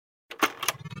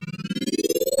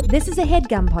This is a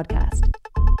HeadGum podcast.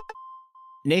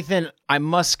 Nathan, I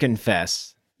must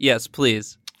confess, Yes,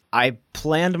 please. I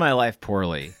planned my life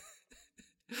poorly.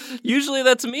 Usually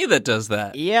that's me that does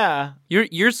that. Yeah.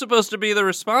 You're supposed to be the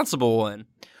responsible one.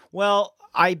 Well,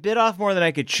 I bit off more than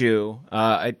I could chew.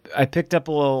 I picked up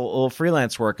a little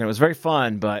freelance work, and it was very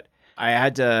fun, but I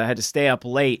had to stay up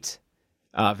late,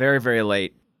 very, very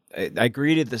late. I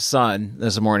greeted the sun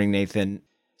this morning, Nathan.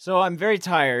 So I'm very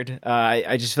tired.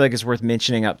 I just feel like it's worth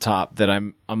mentioning up top that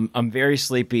I'm very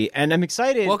sleepy, and I'm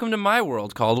excited. Welcome to my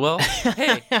world, Caldwell.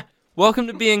 Hey, welcome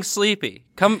to being sleepy.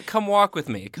 Come walk with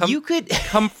me.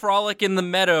 Come frolic in the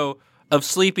meadow of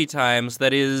sleepy times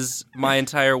that is my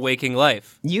entire waking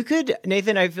life. You could,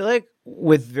 Nathan, I feel like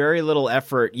with very little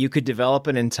effort, you could develop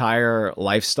an entire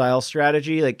lifestyle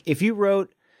strategy. Like if you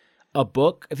wrote a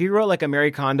book, if you wrote like a Marie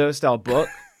Kondo style book.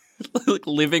 Like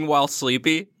living while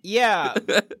sleepy? Yeah.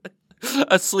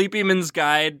 A sleepyman's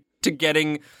guide to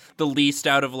getting the least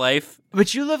out of life.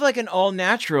 But you live like an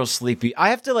all-natural sleepy.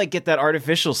 I have to like get that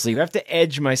artificial sleep. I have to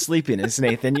edge my sleepiness,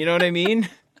 Nathan. You know what I mean?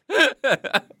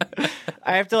 I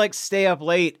have to like stay up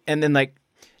late and then like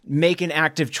make an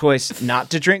active choice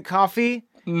not to drink coffee.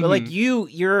 Mm-hmm. But like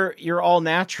you're all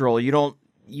natural. You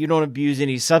don't abuse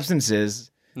any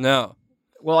substances. No.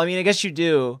 Well, I mean, I guess you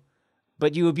do.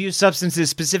 But you abuse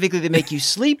substances specifically that make you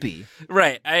sleepy.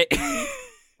 Right.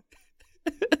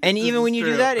 And even when you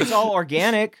do that, it's all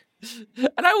organic.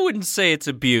 And I wouldn't say it's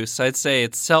abuse. I'd say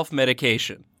it's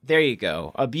self-medication. There you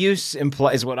go. Abuse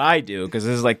is what I do, because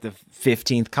this is like the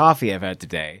 15th coffee I've had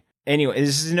today. Anyway,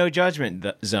 this is no judgment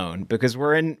zone, because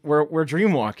we're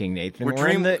dream walking,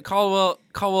 Nathan. Caldwell,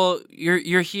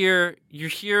 you're here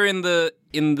in the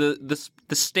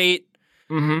state,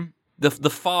 mm-hmm. the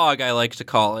fog, I like to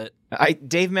call it.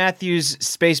 Dave Matthews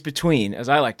Space Between, as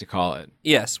I like to call it.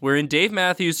 Yes, we're in Dave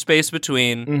Matthews Space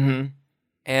Between. Mm-hmm.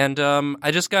 And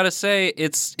I just gotta say,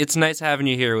 it's nice having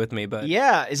you here with me, bud.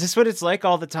 Yeah, is this what it's like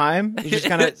all the time? You just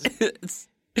kind of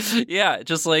yeah,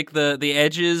 just like the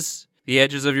edges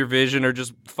of your vision are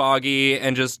just foggy,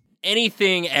 and just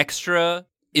anything extra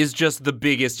is just the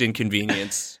biggest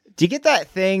inconvenience. Do you get that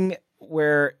thing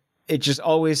where it just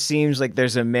always seems like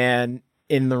there's a man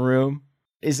in the room?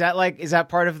 Is that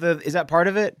part of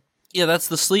it? Yeah, that's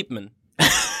the sleepman.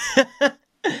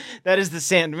 That is the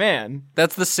Sandman.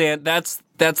 That's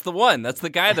the one. That's the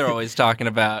guy they're always talking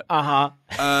about.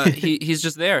 He's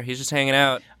just there. He's just hanging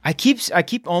out. I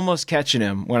keep almost catching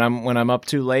him when I'm up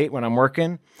too late when I'm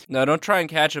working. No, don't try and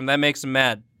catch him. That makes him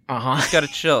mad. You just gotta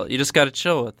chill. You just gotta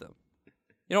chill with him.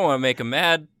 You don't want to make him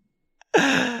mad.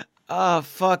 Oh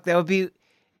fuck, that would be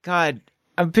God.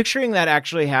 I'm picturing that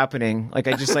actually happening. Like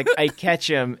I catch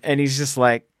him and he's just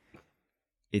like,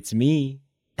 it's me.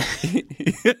 He's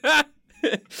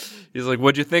like,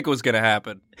 what'd you think was going to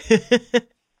happen?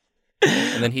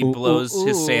 And then he blows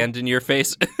his sand in your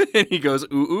face and he goes,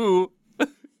 ooh, ooh.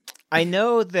 I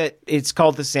know that it's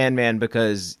called the Sandman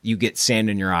because you get sand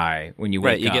in your eye when you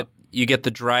wake up. You get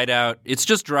the dried out. It's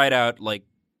just dried out like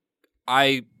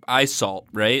eye salt,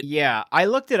 right? Yeah. I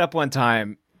looked it up one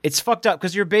time. It's fucked up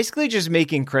because you're basically just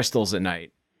making crystals at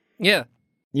night. Yeah.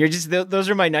 You're just, those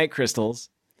are my night crystals.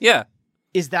 Yeah.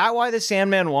 Is that why the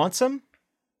Sandman wants them?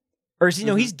 Or is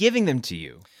he's giving them to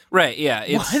you? Right,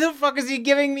 yeah. Why the fuck is he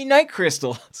giving me night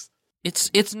crystals?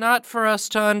 It's not for us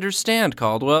to understand,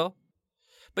 Caldwell.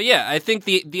 But yeah, I think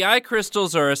the eye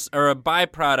crystals are a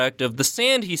byproduct of the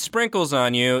sand he sprinkles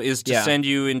on you is to send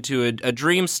you into a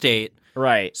dream state.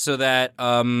 Right. So that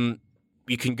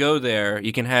you can go there,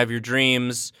 you can have your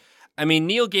dreams. I mean,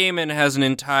 Neil Gaiman has an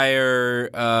entire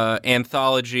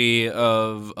anthology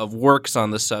of works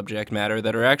on the subject matter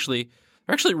that are actually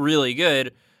really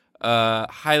good.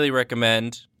 Highly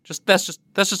recommend. That's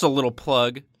just a little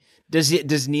plug.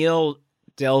 Does Neil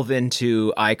delve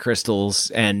into eye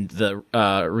crystals and the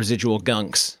residual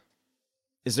gunks?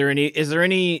 Is there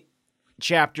any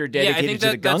chapter dedicated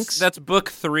to the gunks? That's book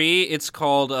 3. It's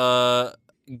called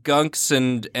Gunks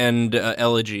and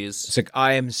Elegies. It's like,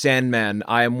 I am Sandman.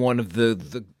 I am one of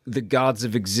the gods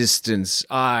of existence.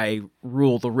 I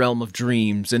rule the realm of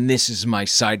dreams, and this is my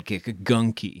sidekick,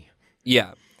 Gunky.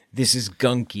 Yeah. This is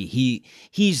Gunky.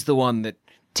 He's the one that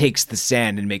takes the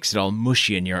sand and makes it all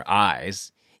mushy in your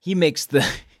eyes. He makes the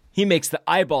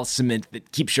eyeball cement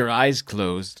that keeps your eyes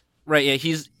closed. Right, yeah,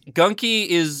 Gunky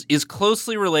is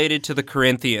closely related to the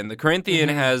Corinthian. The Corinthian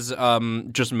has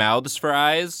just mouths for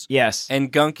eyes. Yes.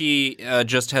 And Gunky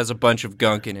just has a bunch of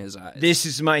gunk in his eyes. This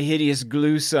is my hideous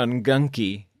glue son,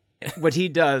 Gunky. What he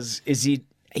does is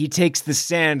He takes the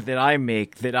sand that I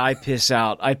make, that I piss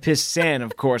out. I piss sand,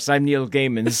 of course. I'm Neil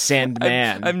Gaiman's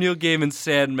Sandman. I'm Neil Gaiman's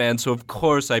Sandman, so of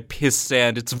course I piss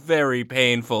sand. It's very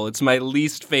painful. It's my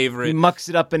least favorite. He mucks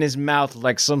it up in his mouth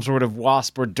like some sort of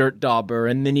wasp or dirt dauber,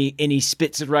 and then he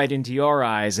spits it right into your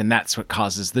eyes, and that's what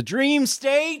causes the dream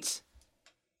state.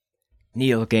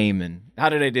 Neil Gaiman. How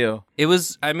did I do? It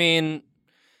was, I mean,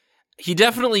 he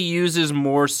definitely uses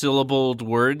more syllabled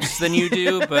words than you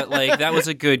do, but like that was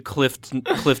a good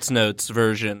Cliff's Notes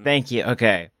version. Thank you.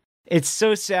 Okay. It's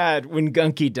so sad when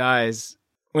Gunky dies.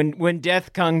 When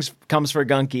death comes for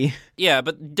Gunky. Yeah,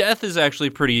 but Death is actually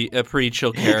a pretty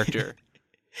chill character.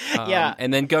 Yeah.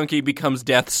 And then Gunky becomes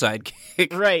Death's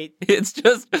sidekick. Right. It's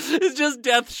just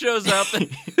Death shows up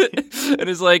and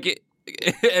is like,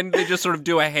 and they just sort of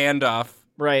do a handoff.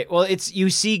 Right. Well, you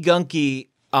see Gunky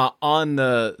on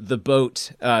the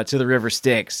boat to the River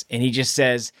Styx, and he just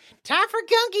says, "Time for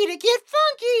Gunky to get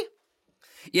funky."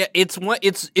 Yeah, it's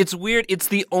weird. It's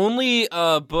the only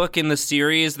book in the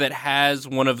series that has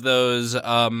one of those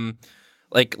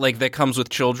like that comes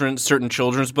with certain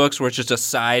children's books where it's just a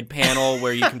side panel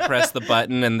where you can press the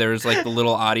button and there's like the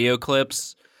little audio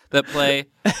clips that play.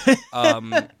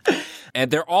 And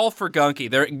they're all for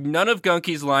Gunky. None of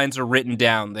Gunky's lines are written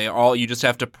down. You just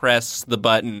have to press the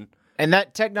button. And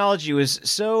that technology was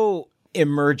so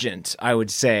emergent, I would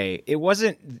say. It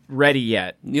wasn't ready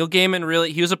yet. Neil Gaiman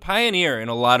he was a pioneer in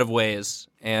a lot of ways,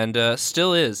 and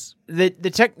still is. The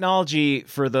technology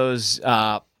for those,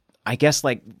 I guess,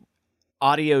 like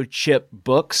audio chip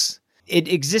books, it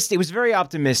existed. It was very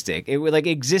optimistic. It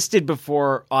existed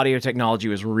before audio technology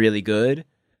was really good.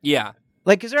 Yeah.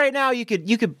 Like, because right now you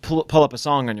could pull up a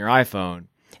song on your iPhone,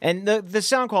 and the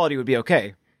sound quality would be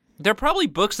okay. There are probably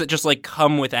books that just like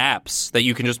come with apps that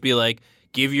you can just be like,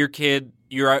 give your kid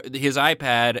his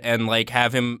iPad and like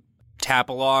have him tap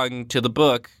along to the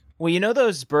book. Well, you know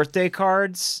those birthday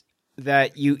cards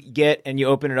that you get and you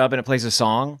open it up and it plays a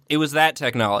song? It was that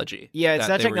technology. Yeah, it's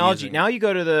that technology. Now you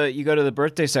go to the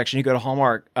birthday section, you go to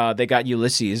Hallmark, they got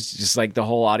Ulysses, just like the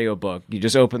whole audiobook. You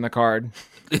just open the card.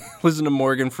 Listen to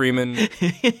Morgan Freeman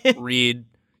read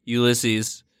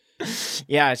Ulysses.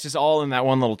 Yeah, it's just all in that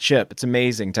one little chip. It's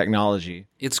amazing technology.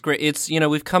 It's great. It's,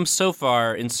 we've come so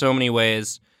far in so many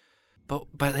ways, but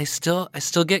I still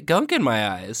get gunk in my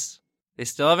eyes. They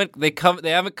still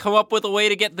haven't come up with a way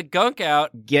to get the gunk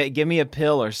out. Give me a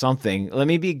pill or something. Let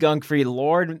me be gunk free,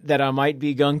 Lord, that I might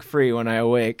be gunk free when I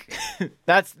awake.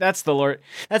 That's the Lord.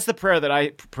 That's the prayer that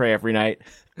I pray every night.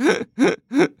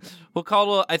 Well,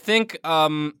 Caldwell, I think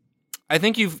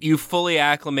you've fully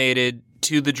acclimated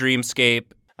to the dreamscape.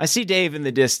 I see Dave in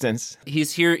the distance.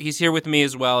 He's here with me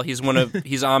as well. He's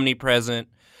omnipresent.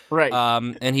 Right.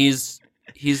 And he's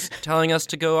telling us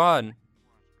to go on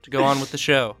with the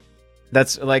show.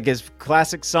 That's like his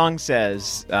classic song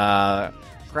says,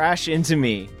 crash into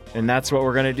me. And that's what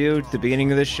we're going to do at the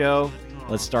beginning of the show.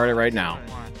 Let's start it right now.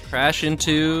 Crash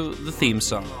into the theme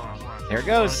song. There it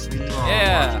goes.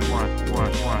 Yeah.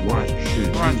 What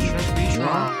should we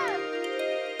draw?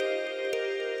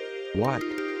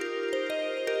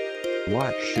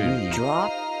 What should we draw?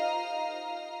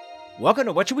 Welcome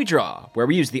to What Should We Draw, where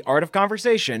we use the art of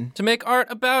conversation to make art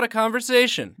about a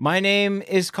conversation. My name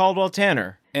is Caldwell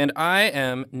Tanner. And I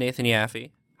am Nathan Yaffe.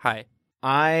 Hi.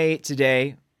 I,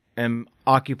 today, am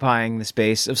occupying the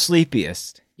space of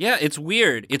sleepiest. Yeah, it's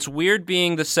weird. It's weird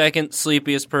being the second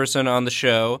sleepiest person on the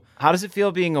show. How does it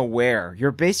feel being aware?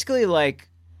 You're basically like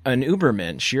an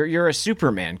Ubermensch. You're a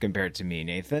Superman compared to me,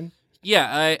 Nathan.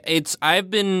 Yeah, I've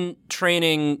been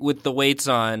training with the weights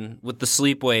on, with the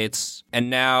sleep weights, and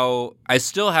now I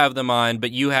still have them on, but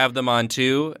you have them on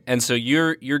too, and so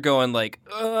you're going like,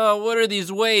 oh, what are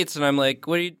these weights? And I'm like,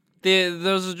 what are you?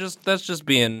 That's just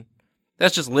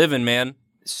living, man.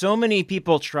 So many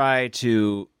people try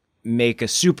to make a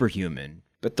superhuman,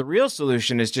 but the real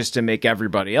solution is just to make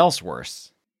everybody else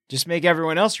worse. Just make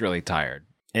everyone else really tired,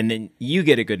 and then you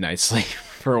get a good night's sleep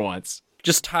for once.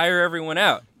 Just tire everyone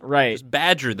out. Right. Just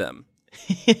badger them.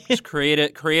 Just create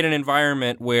an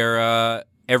environment where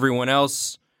everyone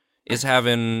else is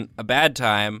having a bad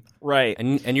time. Right.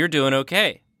 And you're doing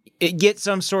okay. Get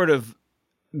some sort of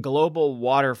global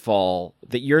waterfall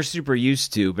that you're super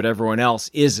used to, but everyone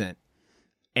else isn't.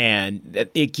 And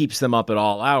it keeps them up at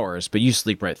all hours, but you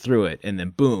sleep right through it, and then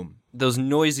boom. Those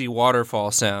noisy waterfall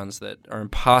sounds that are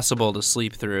impossible to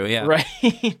sleep through, yeah.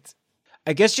 Right.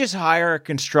 I guess just hire a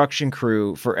construction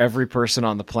crew for every person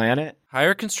on the planet. Hire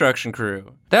a construction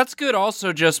crew. That's good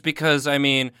also just because, I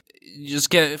mean,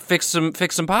 just fix some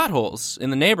potholes in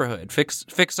the neighborhood.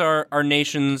 Fix our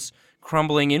nation's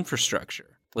crumbling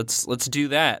infrastructure. Let's do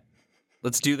that.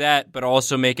 Let's do that, but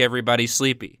also make everybody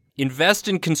sleepy. invest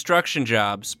in construction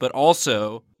jobs, but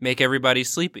also make everybody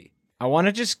sleepy. I want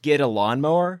to just get a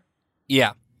lawnmower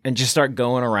Yeah. and just start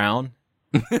going around.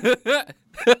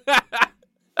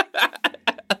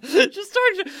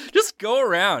 Just go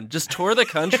around. Just tour the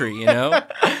country, you know?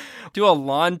 Do a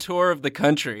lawn tour of the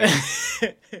country.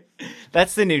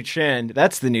 That's the new trend.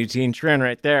 That's the new teen trend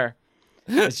right there.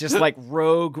 It's just like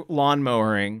rogue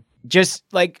lawnmowering. Just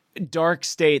like dark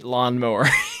state lawnmower.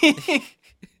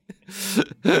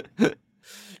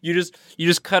 You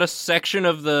just cut a section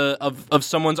of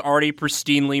someone's already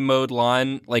pristinely mowed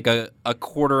lawn, like a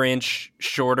quarter-inch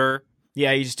shorter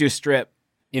Yeah, you just do a strip.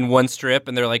 in one strip,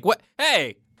 and they're like, "What?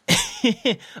 Hey,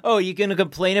 Oh, you gonna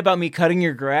complain about me cutting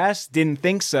your grass? Didn't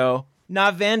think so.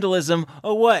 Not vandalism.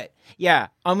 Oh, what? Yeah,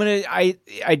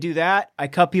 I do that. I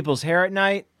cut people's hair at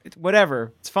night.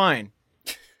 Whatever. It's fine.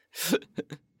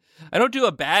 I don't do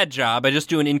a bad job. I just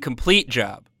do an incomplete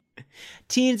job."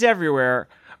 Teens everywhere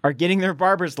are getting their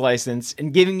barber's license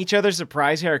and giving each other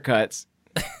surprise haircuts.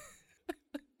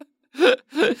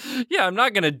 Yeah, I'm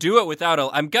not gonna do it without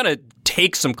I'm gonna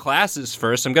take some classes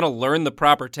first. I'm gonna learn the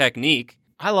proper technique.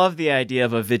 I love the idea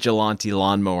of a vigilante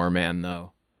lawnmower man,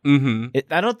 though. Mm-hmm.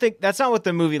 I don't think that's not what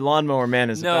the movie Lawnmower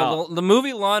Man is about. No, the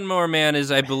movie Lawnmower Man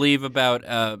is, I believe, about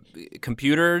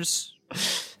computers.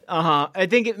 I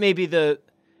think it may be the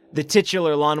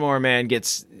titular Lawnmower Man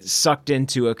gets sucked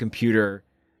into a computer,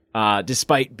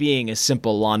 despite being a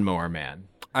simple lawnmower man.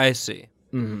 I see.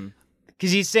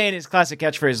 Because he's saying his classic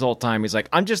catchphrase the whole time. He's like,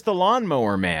 "I'm just the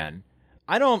lawnmower man.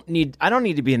 I don't need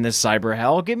to be in this cyber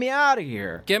hell. Get me out of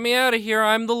here." Get me out of here.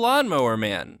 I'm the Lawnmower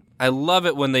Man. I love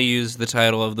it when they use the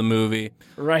title of the movie.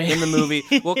 Right. In the movie.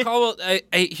 Well,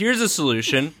 here's a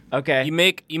solution. Okay. You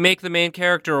make the main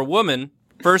character a woman.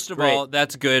 First of all,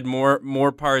 that's good.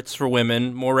 More parts for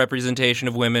women, more representation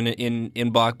of women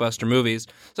in blockbuster movies.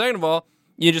 Second of all,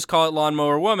 you just call it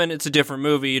Lawnmower Woman. It's a different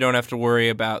movie. You don't have to worry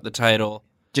about the title.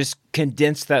 Just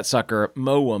condense that sucker.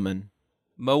 Mo woman.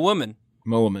 Mo Woman.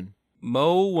 Mo woman.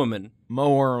 Mo Woman.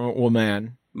 Mower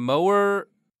woman.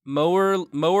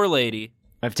 Mower lady.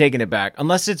 I've taken it back.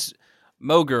 Unless it's,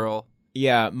 Mo girl.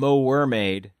 yeah, Mo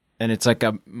mermaid. And it's like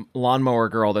a lawnmower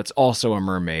girl that's also a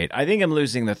mermaid. I think I'm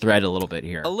losing the thread a little bit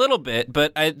here. A little bit,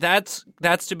 but that's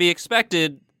to be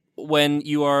expected when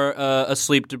you are a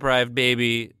sleep-deprived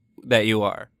baby that you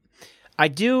are. I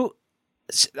don't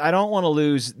want to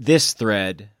lose this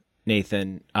thread,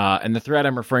 Nathan. And the thread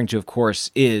I'm referring to, of course,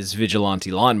 is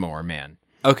Vigilante Lawnmower Man.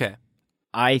 Okay.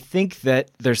 I think that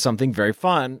there's something very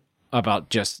fun about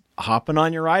just hopping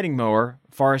on your riding mower,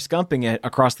 Forrest Gumping it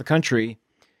across the country,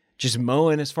 just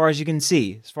mowing as far as you can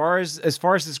see, as far as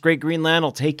this great green land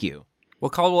will take you. Well,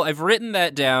 Caldwell, I've written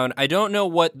that down. I don't know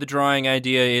what the drawing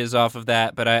idea is off of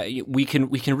that, but we can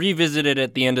revisit it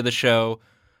at the end of the show.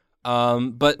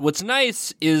 But what's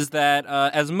nice is that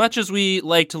as much as we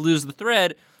like to lose the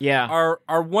thread, Yeah.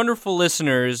 our wonderful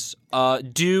listeners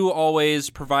do always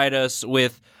provide us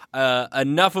with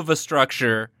enough of a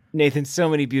structure. Nathan, so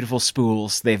many beautiful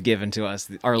spools they've given to us,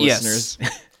 our Yes. listeners.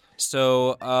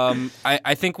 So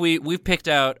I think we've picked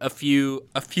out a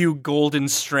few golden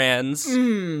strands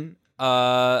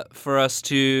for us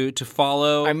to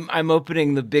follow. I'm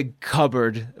opening the big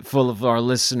cupboard full of our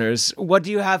listeners. What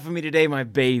do you have for me today, my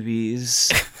babies?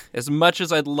 As much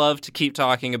as I'd love to keep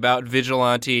talking about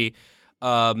vigilante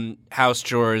house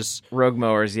chores, Rogue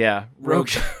mowers, yeah. rogue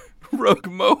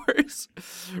mowers,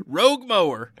 rogue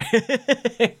mower.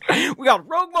 We got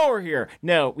Rogue Mower here.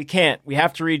 No, we can't. We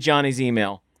have to read Johnny's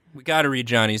email. We got to read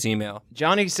Johnny's email.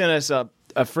 Johnny sent us a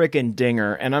frickin'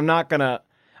 dinger, and I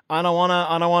don't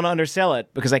wanna undersell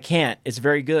it because I can't. It's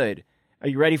very good. Are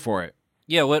you ready for it?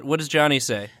 Yeah, what does Johnny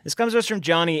say? This comes to us from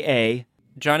Johnny A.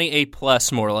 Johnny A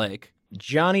plus, more like.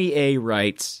 Johnny A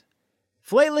writes,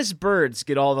 "Flightless birds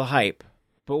get all the hype,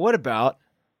 but what about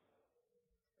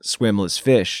swimless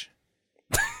fish?"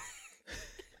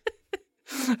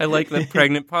 I like the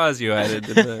pregnant pause you added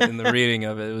in the reading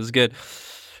of it. It was good.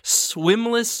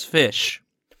 Swimless fish.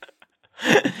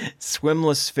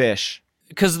 Swimless fish.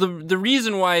 Because the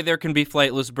reason why there can be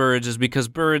flightless birds is because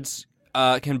birds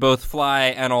can both fly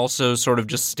and also sort of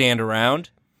just stand around.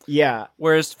 Yeah.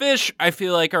 Whereas fish, I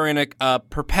feel like, are in a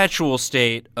perpetual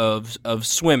state of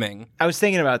swimming. I was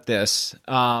thinking about this,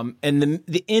 and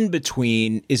the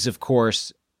in-between is, of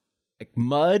course, like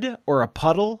mud or a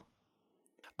puddle.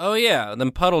 Oh yeah,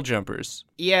 them puddle jumpers.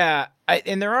 Yeah,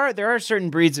 and there are certain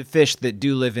breeds of fish that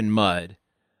do live in mud.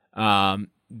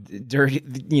 Dirty,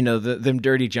 them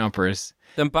dirty jumpers.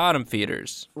 Them bottom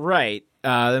feeders. Right,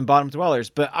 them bottom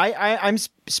dwellers. But I'm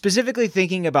specifically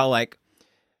thinking about like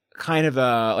kind of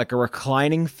a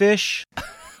reclining fish.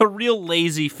 A real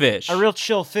lazy fish. A real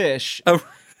chill fish.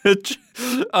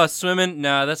 Swimming?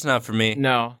 Nah, that's not for me.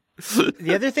 No.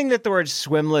 The other thing that the word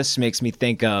swimless makes me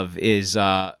think of is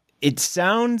it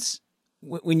sounds,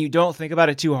 when you don't think about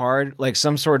it too hard, like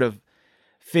some sort of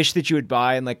fish that you would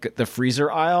buy in like the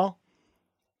freezer aisle.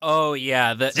 Oh,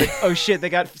 yeah. Oh, shit, they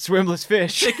got swimless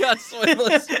fish. They got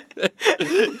swimless.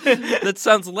 That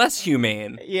sounds less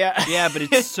humane. Yeah. Yeah, but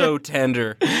it's so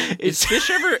tender. Is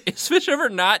fish ever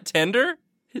not tender?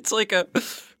 It's like a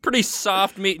pretty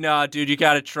soft meat. Nah, dude, you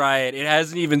gotta try it. It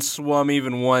hasn't even swum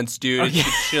even once, dude. It's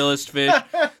the chillest fish.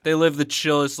 They live the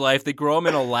chillest life. They grow them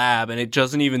in a lab, and it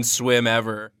doesn't even swim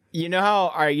ever. You know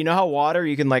how water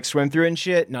you can like swim through and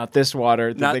shit? Not this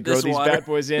water that Not they grow this these water. bad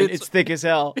boys in. It's thick as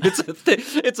hell. It's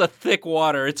a thick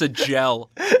water. It's a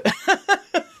gel.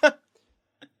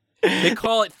 They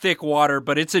call it thick water,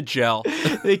 but it's a gel.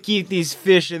 They keep these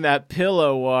fish in that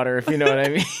pillow water, if you know what I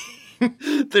mean.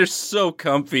 They're so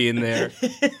comfy in there.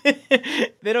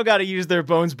 They don't got to use their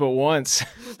bones but once.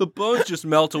 The bones just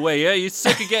melt away. Yeah, you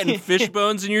sick of getting fish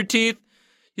bones in your teeth?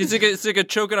 You sick of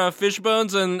choking on fish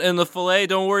bones and the fillet?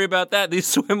 Don't worry about that. These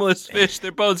swimless fish,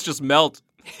 their bones just melt.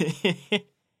 They're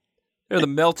the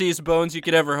meltiest bones you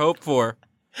could ever hope for.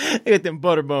 They got them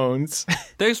butter bones.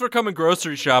 Thanks for coming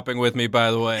grocery shopping with me, by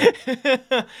the way.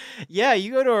 Yeah,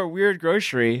 you go to our weird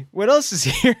grocery. What else is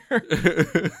here?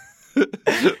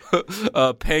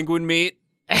 Penguin meat.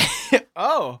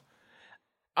 Oh,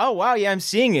 wow, yeah, I'm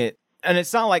seeing it. And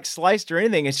it's not like sliced or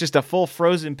anything. It's just a full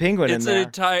frozen penguin It's in an there.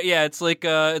 entire it's like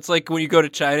when you go to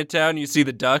Chinatown, you see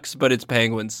the ducks, but it's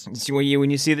penguins. It's when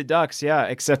you see the ducks, yeah,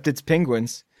 except it's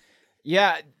penguins.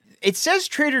 Yeah, it says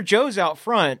Trader Joe's out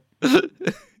front.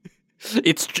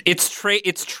 It's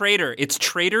Trader. It's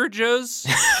Trader Joe's.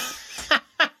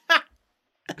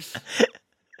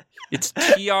 It's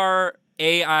TRAITOR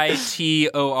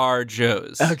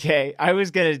Joe's. Okay, I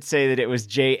was gonna say that it was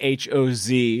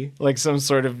JHOZ, like some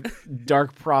sort of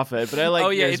dark prophet, but I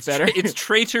like yours it's better. It's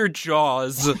Trader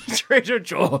Jaws. Trader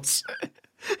Joe's.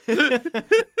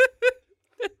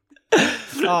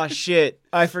 Oh shit!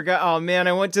 I forgot. Oh man,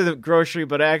 I went to the grocery,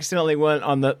 but I accidentally went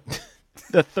on the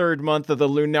third month of the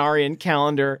Lunarian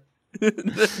calendar,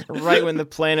 right when the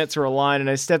planets were aligned,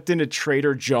 and I stepped into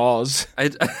Trader Jaws.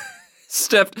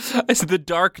 The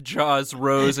dark Jaws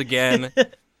rose again.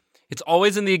 It's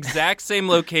always in the exact same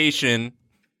location.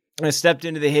 I stepped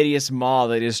into the hideous maw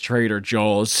that is Trader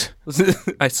Jaws.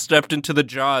 I stepped into the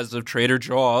jaws of Trader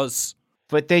Jaws.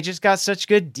 But they just got such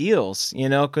good deals,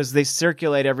 because they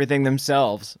circulate everything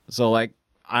themselves. So, like,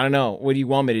 I don't know. What do you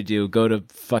want me to do? Go to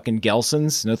fucking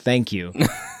Gelson's? No, thank you.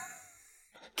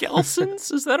 Gelson's?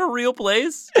 Is that a real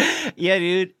place? Yeah,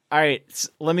 dude. All right,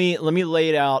 let me lay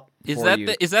it out. Is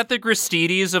that the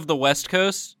Gristedes of the West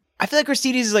Coast? I feel like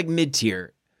Gristedes is like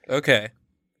mid-tier. Okay.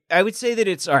 I would say that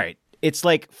it's all right. It's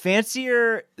like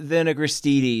fancier than a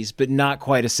Gristedes, but not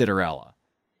quite a Citarella.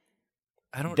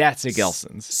 That's a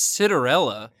Gelson's.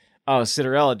 Citarella. Oh,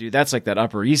 Citarella, dude. That's like that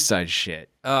Upper East Side shit.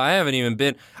 Oh, I haven't even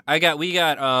been. We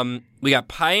got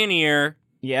Pioneer.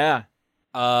 Yeah.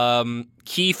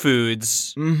 Key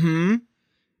Foods. Mm-hmm.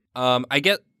 I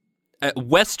get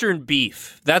Western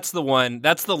Beef. That's the one.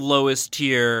 That's the lowest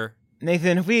tier.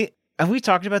 Nathan, have we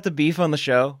talked about the beef on the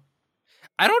show?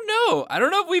 I don't know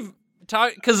if we've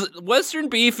talked, because Western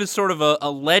Beef is sort of a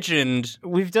legend.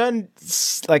 We've done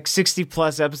like 60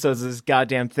 plus episodes of this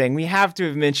goddamn thing. We have to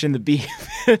have mentioned the beef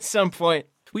at some point.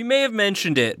 We may have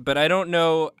mentioned it, but I don't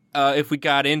know if we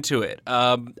got into it.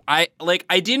 I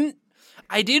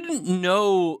didn't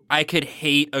know I could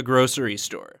hate a grocery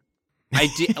store. I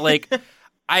did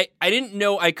I didn't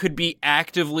know I could be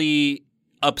actively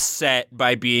upset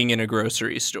by being in a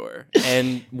grocery store.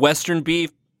 And Western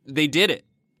Beef, they did it.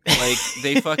 Like,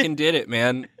 they fucking did it,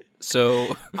 man.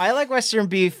 So I like Western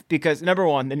Beef because, number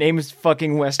one, the name is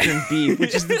fucking Western Beef,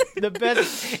 which is the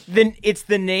best. Then it's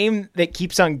the name that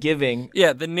keeps on giving.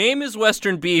 Yeah, the name is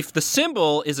Western Beef. The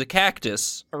symbol is a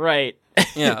cactus. Right.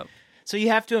 Yeah. So you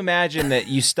have to imagine that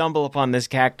you stumble upon this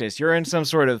cactus. You're in some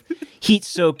sort of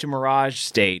heat-soaked mirage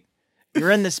state.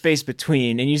 You're in the space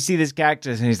between, and you see this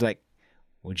cactus, and he's like,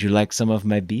 "Would you like some of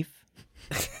my beef?"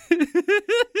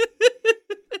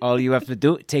 All you have to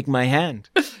do, take my hand.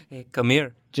 Hey, come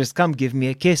here. Just come, give me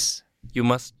a kiss. You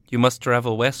must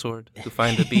travel westward to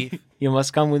find the beef. You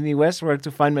must come with me westward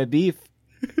to find my beef.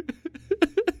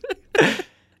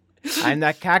 I'm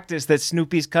that cactus that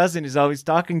Snoopy's cousin is always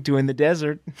talking to in the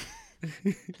desert.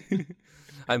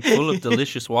 I'm full of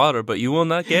delicious water, but you will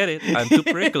not get it. I'm too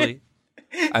prickly.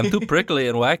 I'm too prickly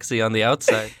and waxy on the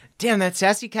outside. Damn, that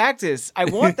sassy cactus. I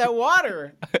want that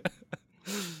water.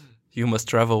 You must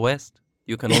travel west.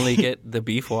 You can only get the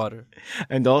beef water.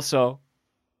 And also,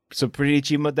 some pretty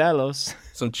cheap modelos.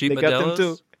 Some cheap They got them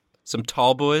Modelo's. too. some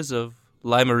tall boys of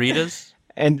Limeritas.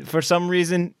 And for some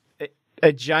reason,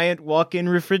 a giant walk-in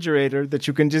refrigerator that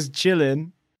you can just chill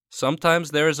in.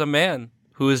 Sometimes there is a man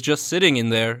who is just sitting in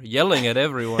there yelling at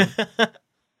everyone.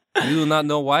 You do not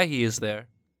know why he is there.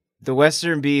 The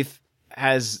Western beef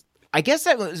has, I guess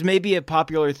that was maybe a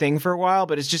popular thing for a while,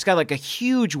 but it's just got like a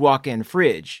huge walk-in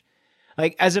fridge.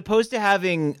 Like, as opposed to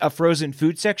having a frozen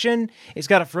food section, it's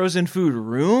got a frozen food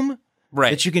room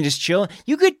Right. that you can just chill in.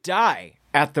 You could die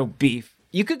at the beef.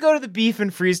 You could go to the beef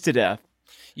and freeze to death.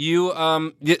 You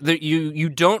you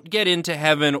don't get into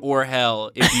heaven or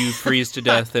hell if you freeze to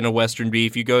death in a Western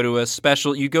beef. You go to a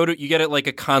special. You get it like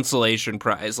a consolation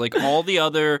prize. Like all the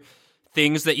other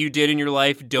things that you did in your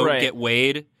life don't get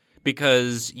weighed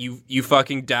because you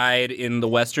fucking died in the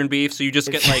Western beef. So you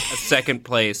just get like a second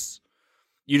place.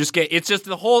 You just get. It's just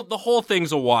the whole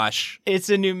thing's a wash. It's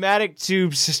a pneumatic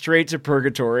tube straight to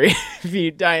purgatory if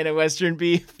you die in a Western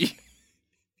beef.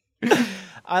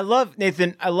 I love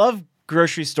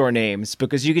grocery store names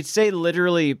because you could say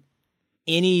literally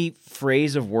any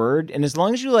phrase of word, and as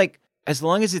long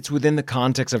as it's within the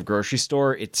context of grocery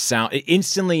store, it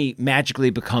instantly magically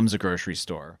becomes a grocery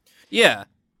store. Yeah.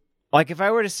 Like if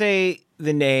I were to say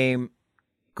the name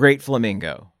Great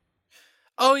Flamingo.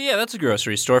 Oh yeah, that's a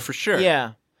grocery store for sure.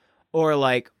 Yeah. Or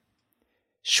like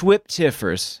Schwip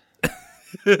Tiffers.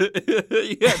 Yeah,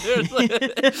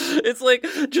 it's like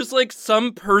just like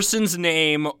some person's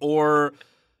name or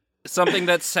something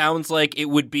that sounds like it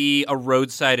would be a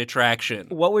roadside attraction.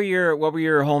 What were your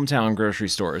hometown grocery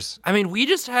stores? I mean, we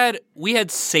had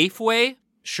Safeway,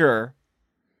 Sure.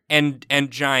 and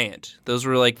Giant. Those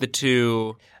were like the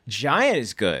two. Giant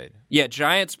is good. Yeah,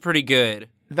 Giant's pretty good.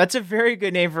 That's a very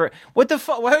good name for what the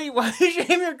fuck? Why did you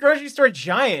name your grocery store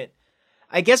Giant?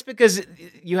 I guess because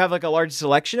you have like a large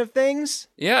selection of things.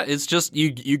 Yeah, it's just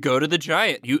you go to the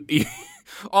Giant. You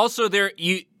also the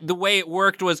way it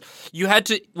worked was you had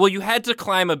to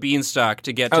climb a beanstalk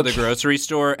to get to the grocery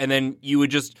store, and then you would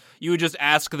just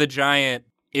ask the Giant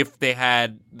if they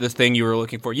had the thing you were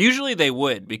looking for. Usually they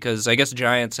would, because I guess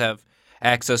Giants have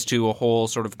access to a whole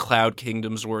sort of Cloud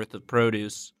Kingdom's worth of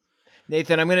produce.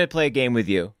 Nathan, I'm going to play a game with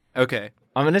you. Okay.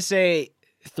 I'm going to say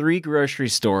 3 grocery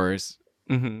stores,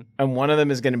 and one of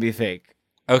them is going to be fake.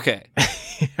 Okay.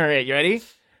 All right, you ready?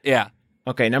 Yeah.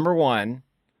 Okay, number 1,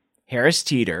 Harris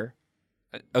Teeter.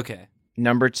 Okay.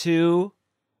 Number 2,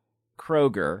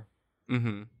 Kroger.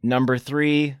 Mm-hmm. Number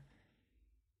 3,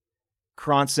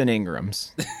 Cronson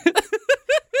Ingrams.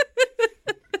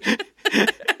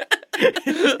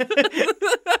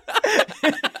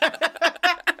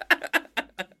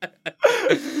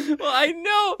 Well, I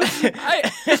know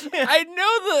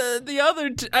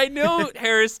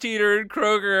Harris Teeter and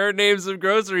Kroger are names of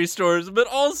grocery stores, but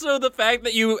also the fact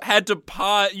that you had to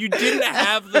pause, you didn't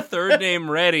have the third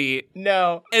name ready.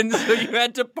 No. And so you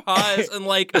had to pause and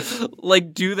like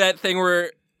do that thing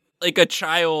where like a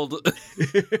child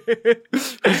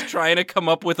who's trying to come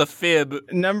up with a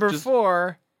fib. Number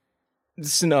 4,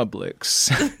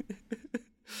 Snublix.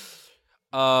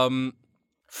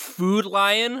 Food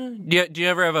Lion? Do you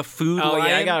ever have a Food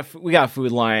Lion? Yeah, we got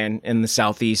Food Lion in the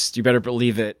Southeast. You better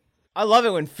believe it. I love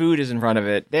it when food is in front of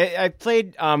it. I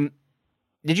played.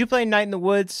 Did you play Night in the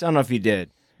Woods? I don't know if you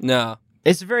did. No.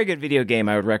 It's a very good video game.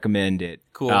 I would recommend it.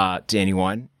 Cool. To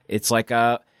anyone. It's like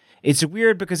it's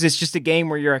weird because it's just a game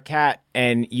where you're a cat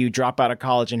and you drop out of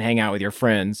college and hang out with your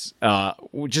friends,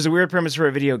 which is a weird premise for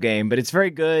a video game, but it's very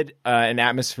good and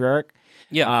atmospheric.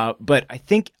 Yeah. But I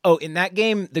think, in that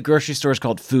game, the grocery store is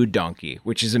called Food Donkey,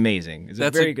 which is amazing. It's a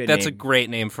very good name. That's a great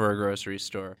name for a grocery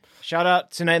store. Shout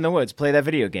out to Night in the Woods. Play that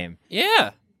video game. Yeah.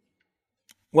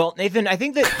 Well, Nathan, I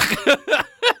think that...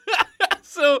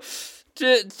 So,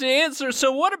 to answer,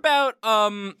 so what about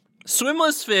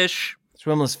swimless fish?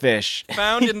 Swimless fish.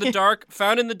 found in the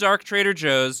dark Trader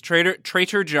Joe's.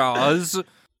 Trader Jaws.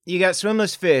 You got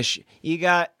swimless fish. You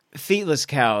got feetless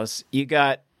cows. You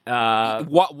got...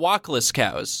 walkless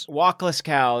cows. Walkless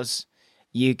cows.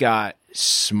 You got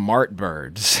smart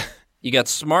birds. You got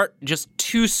just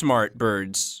 2 smart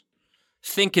birds.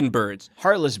 Thinking birds.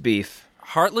 Heartless beef.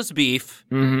 Heartless beef.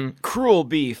 Mm-hmm. Cruel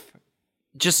beef.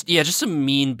 Just some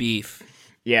mean beef.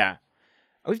 Yeah.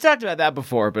 We've talked about that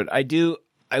before, but I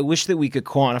wish that we could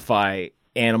quantify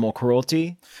animal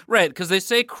cruelty. Right, because they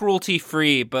say cruelty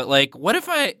free, but like, what if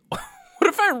I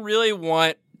really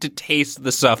want to taste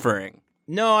the suffering?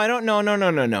 No, I don't. No. I'm not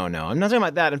talking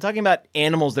about that. I'm talking about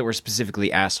animals that were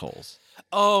specifically assholes.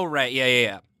 Oh, right.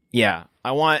 Yeah. Yeah.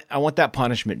 I want that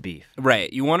punishment beef.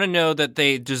 Right. You want to know that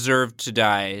they deserve to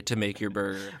die to make your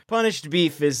burger. Punished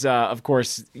beef is, of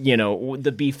course,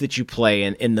 the beef that you play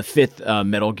in the 5th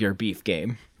Metal Gear Beef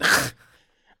game.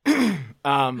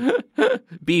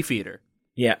 Beefeater.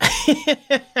 Yeah.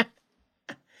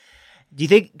 Do you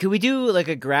think, could we do like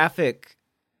a graphic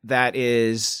that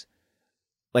is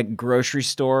like grocery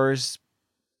stores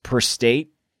per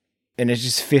state and it's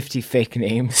just 50 fake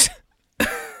names?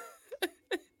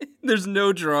 There's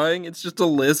no drawing. It's just a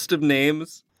list of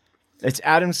names. It's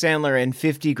Adam Sandler in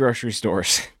 50 grocery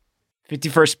stores.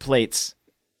 51st plates.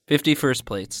 51st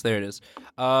plates. There it is.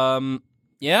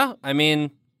 Yeah, I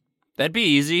mean, that'd be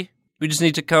easy. We just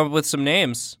need to come up with some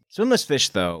names. Swimless fish,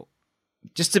 though,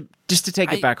 just to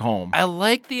take it back home. I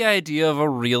like the idea of a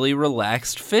really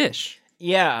relaxed fish.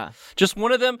 Yeah. Just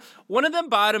one of them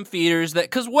bottom feeders that,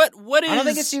 because what is... I don't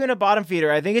think it's even a bottom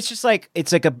feeder. I think it's just like,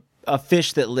 it's like a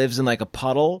fish that lives in like a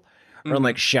puddle or in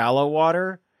like shallow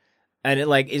water. And it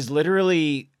like is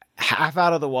literally half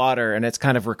out of the water and it's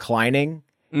kind of reclining.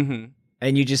 Mm-hmm.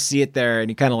 And you just see it there and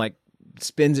you kind of like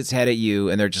spins its head at you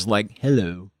and they're just like,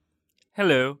 hello.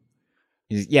 Hello.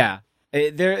 Yeah.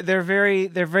 They're very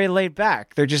laid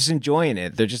back. They're just enjoying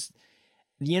it. They're just,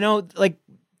 like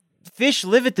fish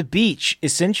live at the beach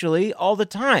essentially all the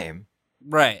time.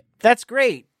 Right. That's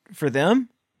great for them.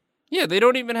 Yeah, they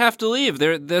don't even have to leave.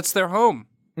 That's their home.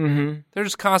 Mm-hmm. They're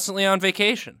just constantly on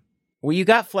vacation. Well, you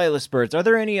got flightless birds. Are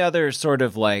there any other sort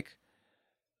of like,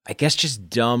 I guess just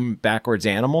dumb backwards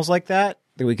animals like that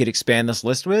we could expand this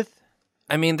list with?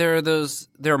 I mean, there are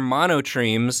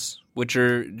monotremes, which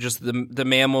are just the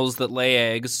mammals that lay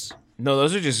eggs. No,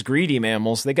 those are just greedy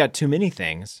mammals. They got too many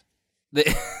things.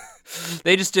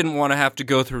 They just didn't want to have to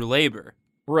go through labor.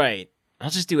 Right. I'll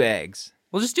just do eggs.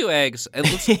 We'll just do eggs.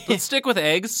 Let's stick with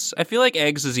eggs. I feel like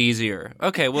eggs is easier.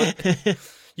 Okay, well,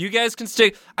 you guys can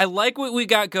stick. I like what we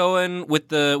got going with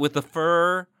the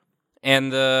fur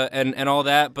and all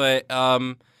that, but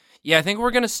yeah, I think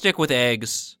we're gonna stick with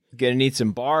eggs. Gonna need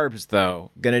some barbs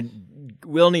though.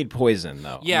 We'll need poison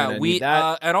though.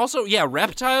 Yeah, and also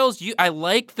reptiles. I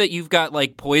like that you've got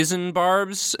like poison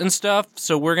barbs and stuff.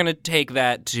 So we're gonna take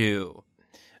that too.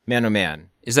 Man, oh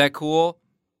man, is that cool?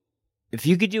 If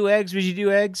you could do eggs, would you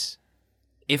do eggs?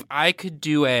 If I could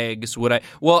do eggs, would I?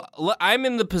 Well, I'm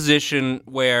in the position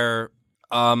where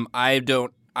I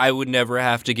would never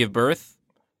have to give birth,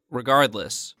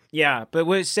 regardless. Yeah,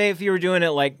 but say if you were doing it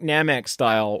like Namek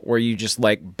style, where you just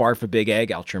like barf a big egg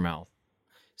out your mouth.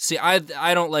 See, I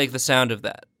don't like the sound of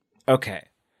that. Okay.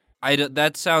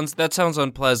 That sounds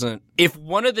unpleasant. If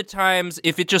one of the times,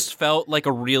 if it just felt like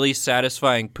a really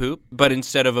satisfying poop, but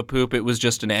instead of a poop, it was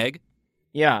just an egg.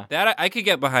 Yeah. That I could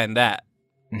get behind that.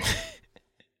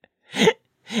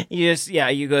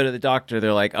 You go to the doctor,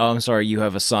 they're like, oh, I'm sorry, you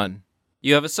have a son.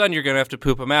 You have a son, you're going to have to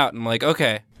poop him out. And I'm like,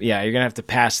 okay. Yeah, you're going to have to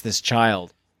pass this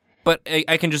child. But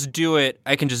I can just do it.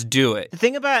 I can just do it. The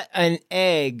thing about an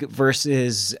egg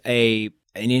versus an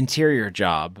interior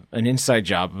job, an inside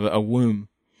job, a womb,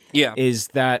 is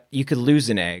that you could lose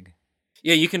an egg.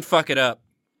 Yeah, you can fuck it up.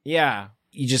 Yeah,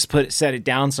 you just set it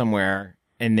down somewhere,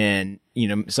 and then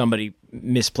somebody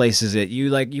misplaces it.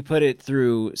 You put it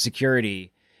through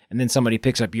security, and then somebody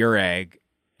picks up your egg,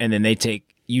 and then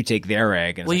you take their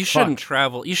egg. And you shouldn't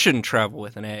travel. You shouldn't travel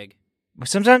with an egg.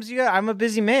 Sometimes I'm a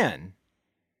busy man.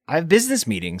 I have business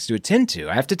meetings to attend to.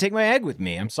 I have to take my egg with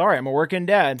me. I'm sorry, I'm a working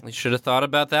dad. You should have thought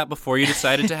about that before you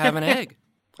decided to have an egg.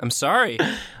 I'm sorry.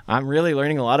 I'm really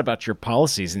learning a lot about your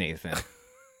policies, Nathan.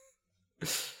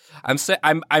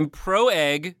 I'm pro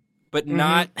egg, but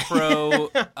not pro.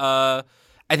 I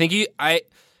think I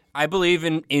believe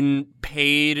in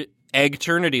paid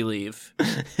egg-ternity leave.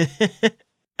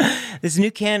 This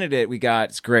new candidate we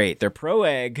got is great. They're pro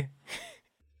egg.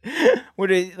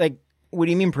 What do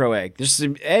you mean pro egg? There's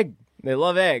some egg. They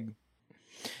love egg.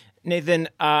 Nathan,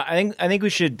 I think we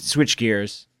should switch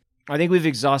gears. I think we've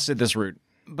exhausted this route,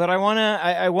 but I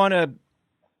wanna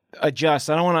adjust.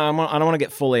 I don't want to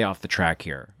get fully off the track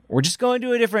here. We're just going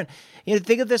to a different.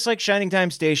 Think of this like Shining Time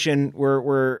Station.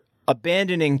 We're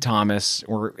abandoning Thomas.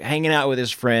 We're hanging out with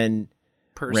his friend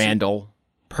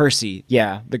Percy.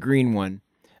 Yeah, the green one.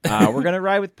 We're gonna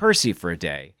ride with Percy for a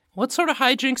day. What sort of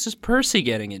hijinks is Percy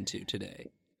getting into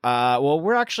today? Well,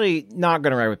 we're actually not going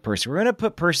to ride with Percy. We're going to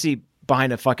put Percy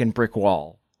behind a fucking brick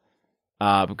wall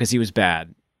because he was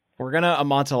bad. We're going to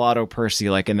Amontillado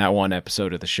Percy like in that one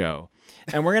episode of the show.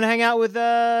 And we're going to hang out with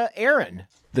Aaron,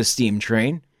 the steam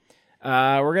train.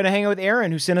 We're going to hang out with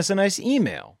Aaron, who sent us a nice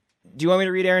email. Do you want me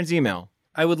to read Aaron's email?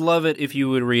 I would love it if you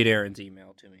would read Aaron's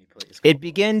email to me, please. It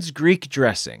begins Greek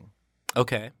dressing.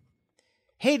 Okay.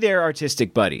 Hey there,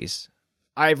 artistic buddies.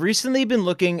 I've recently been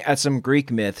looking at some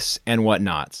Greek myths and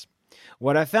whatnots.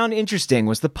 What I found interesting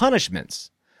was the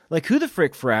punishments. Like who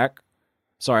the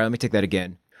Sorry, let me take that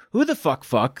again. Who the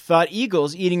fuck thought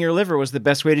eagles eating your liver was the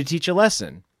best way to teach a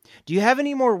lesson? Do you have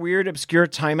any more weird, obscure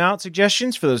timeout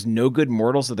suggestions for those no-good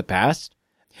mortals of the past?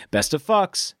 Best of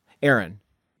fucks, Aaron.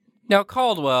 Now,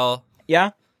 Caldwell,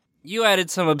 Yeah? you added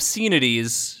some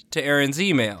obscenities to Aaron's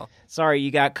email. Sorry,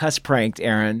 you got cuss pranked,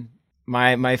 Aaron.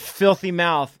 My filthy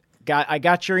mouth I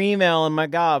got your email in my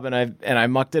gob, and I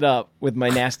mucked it up with my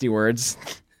nasty words.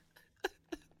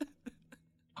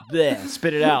 Blech,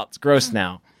 spit it out. It's gross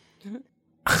now.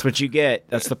 That's what you get.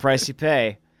 That's the price you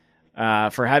pay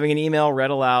for having an email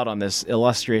read aloud on this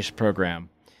illustrious program.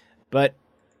 But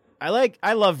I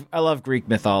love Greek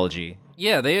mythology.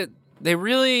 Yeah, they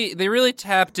really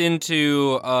tapped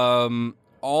into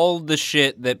all the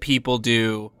shit that people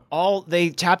do. They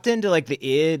tapped into like the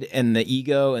id and the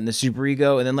ego and the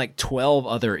superego and then like 12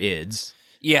 other ids.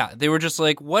 Yeah, they were just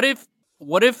like, what if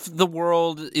the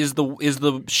world is the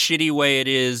shitty way it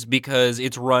is because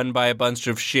it's run by a bunch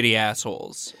of shitty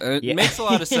assholes? It makes a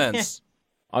lot of sense.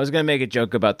 I was going to make a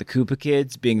joke about the Koopa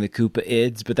kids being the Koopa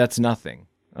ids, but that's nothing.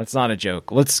 That's not a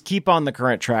joke. Let's keep on the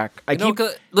current track.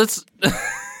 Let's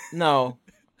No,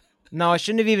 I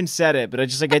shouldn't have even said it, but I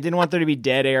didn't want there to be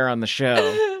dead air on the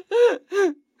show.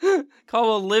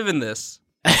 Caldwell, live in this.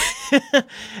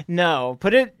 Close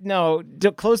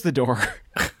the door.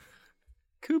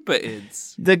 Koopa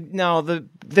ids.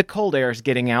 The cold air is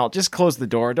getting out. Just close the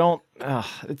door.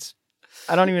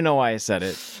 I don't even know why I said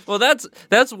it. Well, that's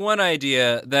one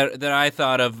idea that I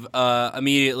thought of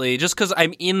immediately, just because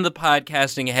I'm in the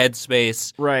podcasting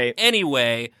headspace. Right.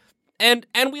 Anyway, and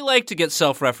we like to get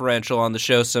self-referential on the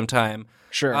show sometime.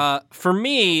 Sure. For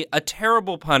me, a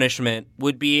terrible punishment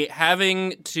would be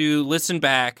having to listen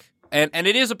back, and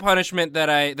it is a punishment that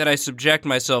I subject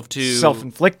myself to.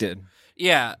 Self-inflicted.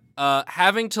 Yeah.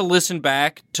 Having to listen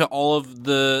back to all of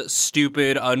the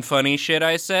stupid, unfunny shit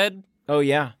I said. Oh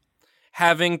yeah.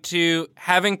 Having to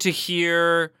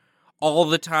hear all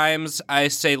the times I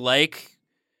say like.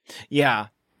 Yeah.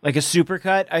 Like a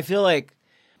supercut. I feel like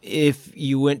if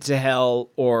you went to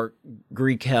hell or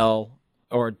Greek hell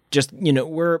or just,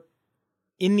 we're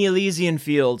in the Elysian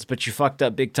fields, but you fucked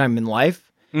up big time in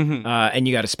life, and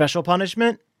you got a special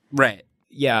punishment. Right.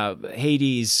 Yeah.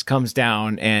 Hades comes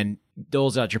down and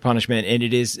doles out your punishment, and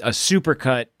it is a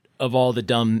supercut of all the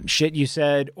dumb shit you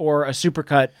said, or a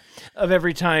supercut of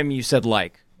every time you said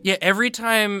like. Yeah, every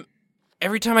time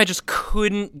I just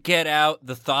couldn't get out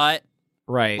the thought.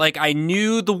 Right. Like I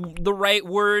knew the right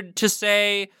word to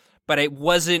say, but it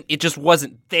just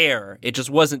wasn't there. It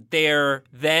just wasn't there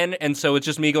then, and so it's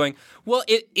just me going, well,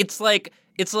 it's like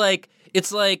just for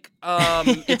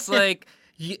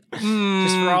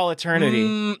all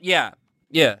eternity. Yeah.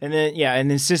 And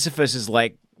then Sisyphus is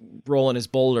like rolling his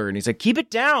boulder, and he's like, keep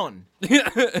it down.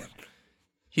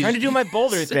 Trying to do my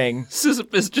boulder thing.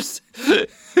 Sisyphus just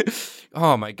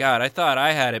oh my god, I thought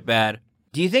I had it bad.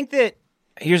 Do you think that,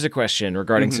 here's a question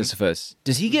regarding Sisyphus,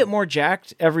 does he get more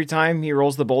jacked every time he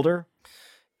rolls the boulder?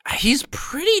 He's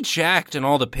pretty jacked in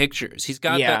all the pictures. He's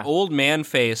got the old man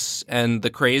face and the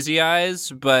crazy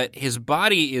eyes, but his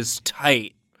body is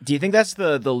tight. Do you think that's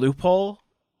the loophole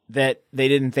that they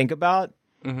didn't think about?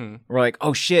 Mm-hmm. We're like,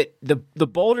 oh shit, the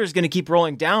boulder is going to keep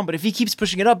rolling down, but if he keeps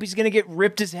pushing it up, he's going to get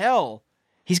ripped as hell.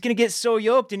 He's going to get so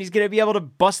yoked, and he's going to be able to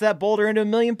bust that boulder into a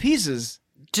million pieces.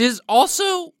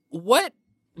 Also, what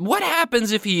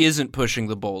happens if he isn't pushing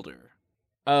the boulder?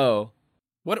 Oh.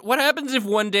 What happens if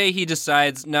one day he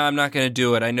decides, no, I'm not going to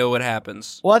do it. I know what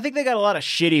happens. Well, I think they got a lot of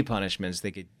shitty punishments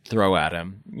they could throw at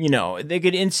him. They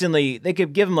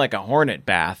could give him like a hornet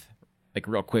bath, like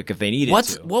real quick if they needed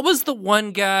to. What was the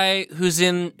one guy who's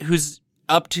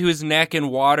up to his neck in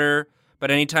water, but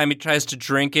anytime he tries to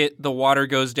drink it, the water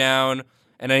goes down,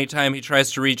 and anytime he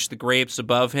tries to reach the grapes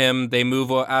above him, they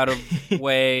move out of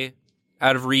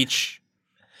reach.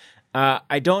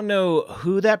 I don't know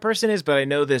who that person is, but I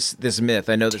know this myth.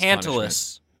 I know this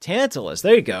Tantalus. Punishment. Tantalus.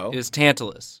 There you go. It was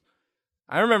Tantalus.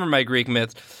 I remember my Greek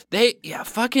myths.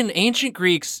 Fucking ancient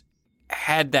Greeks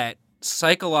had that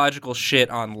psychological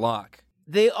shit on lock.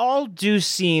 They all do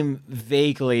seem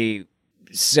vaguely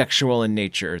sexual in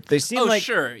nature. They seem like... Oh,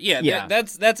 sure. Yeah.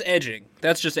 That's edging.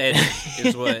 That's just edging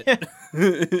is what...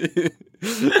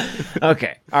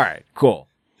 Okay. All right. Cool.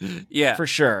 Yeah. For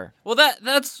sure. Well, that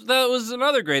was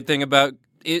another great thing about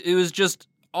it. It was just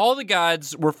all the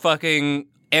gods were fucking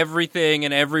everything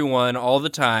and everyone all the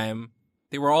time.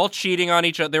 They were all cheating on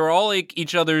each other. They were all like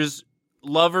each other's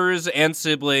lovers and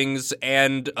siblings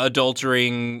and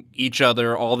adultering each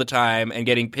other all the time and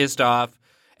getting pissed off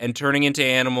and turning into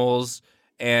animals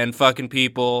and fucking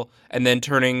people and then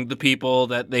turning the people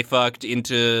that they fucked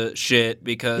into shit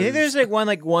because... I think there's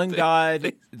one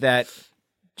god that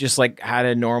just like had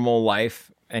a normal life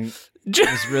and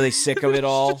he's really sick of it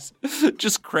all.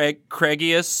 Just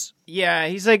Craigius. Yeah,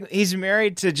 he's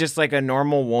married to just like a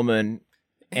normal woman,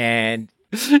 and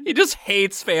He just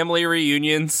hates family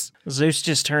reunions. Zeus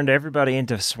just turned everybody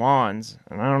into swans,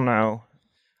 and I don't know.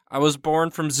 I was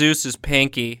born from Zeus's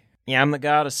panky. Yeah, I'm the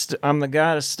god of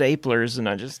staplers, and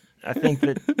I think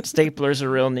that staplers are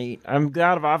real neat. I'm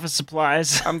god of office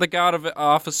supplies. I'm the god of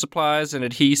office supplies and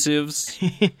adhesives.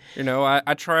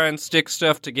 I try and stick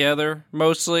stuff together,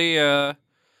 mostly. I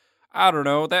don't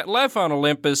know, that life on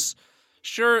Olympus,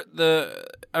 sure,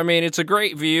 it's a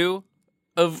great view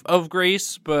of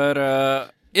Greece,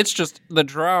 but it's just the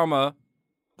drama.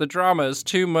 The drama is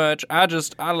too much. I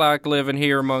like living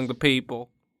here among the people.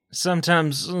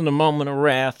 Sometimes, in a moment of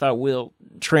wrath, I will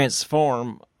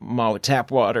transform my tap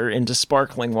water into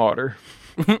sparkling water.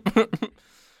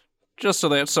 Just so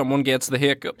that someone gets the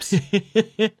hiccups.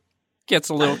 Gets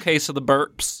a little case of the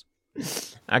burps.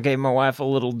 I gave my wife a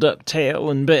little duck tail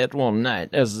in bed one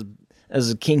night as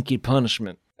a kinky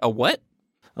punishment. A what?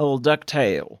 A little duck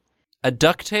tail. A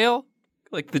duck tail?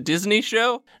 Like the Disney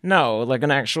show? No, like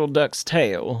an actual duck's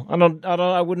tail.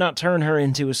 I would not turn her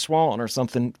into a swan or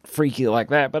something freaky like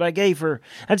that, but I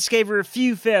just gave her a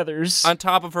few feathers. On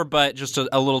top of her butt, just a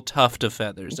little tuft of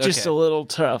feathers. Just Okay. a little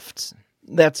tuft.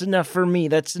 That's enough for me.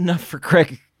 That's enough for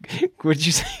Craig. What'd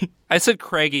you say? I said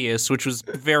Craigius, which was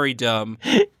very dumb.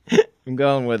 I'm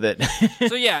going with it.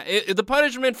 So yeah, the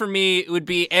punishment for me would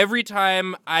be every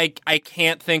time I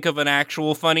can't think of an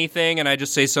actual funny thing and I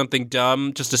just say something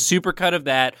dumb, just a supercut of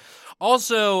that.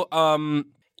 Also,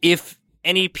 if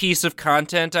any piece of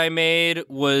content I made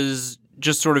was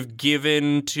just sort of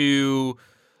given to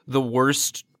the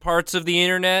worst parts of the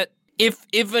internet, if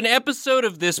an episode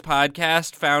of this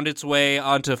podcast found its way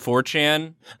onto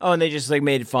 4chan, Oh, and they just like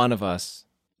made fun of us.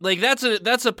 like that's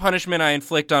a punishment I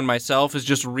inflict on myself, is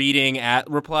just reading at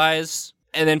replies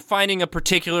and then finding a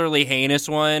particularly heinous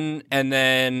one and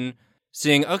then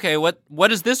seeing, okay, what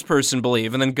does this person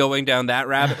believe, and then going down that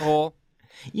rabbit hole.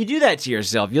 You do that to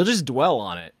yourself. You'll just dwell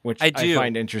on it, which I do.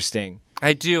 find interesting.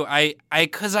 I do.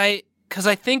 Cuz I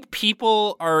think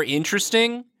people are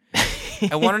interesting.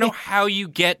 I want to know how you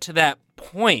get to that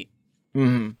point.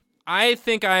 Mm-hmm. I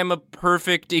think I am a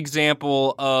perfect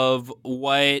example of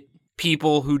what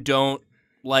people who don't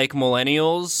like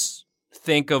millennials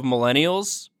think of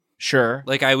millennials. Sure.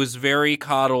 Like, I was very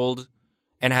coddled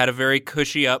and had a very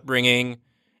cushy upbringing,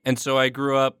 and so I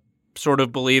grew up sort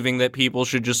of believing that people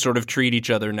should just sort of treat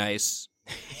each other nice.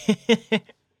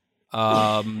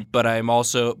 But I'm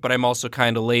also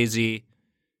kind of lazy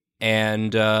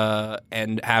and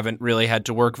haven't really had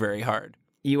to work very hard.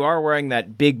 You are wearing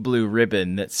that big blue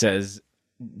ribbon that says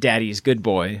Daddy's good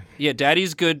boy. Yeah,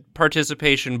 Daddy's good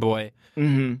participation boy.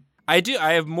 Mm-hmm. I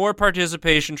have more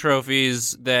participation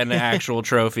trophies than actual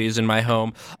trophies in my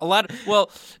home.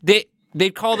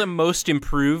 They'd call them most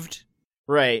improved,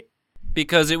 Right.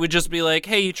 because it would just be like,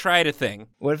 hey, you tried a thing.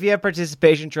 What if you have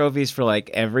participation trophies for like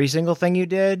every single thing you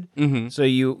did? Mm-hmm. So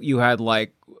you had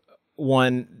like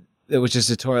one that was just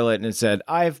a toilet and it said,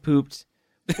 I've pooped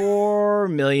 4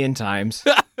 million times.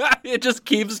 It just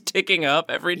keeps ticking up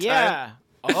every time. Yeah.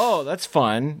 Oh, that's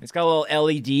fun. It's got a little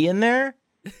LED in there.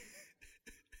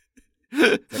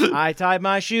 It's like, I tied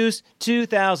my shoes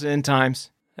 2,000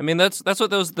 times. I mean, that's what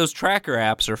those tracker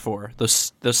apps are for.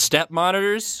 Those step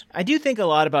monitors. I do think a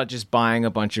lot about just buying a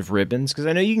bunch of ribbons, because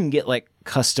I know you can get like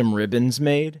custom ribbons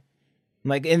made.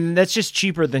 Like, and that's just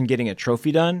cheaper than getting a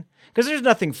trophy done. Because there's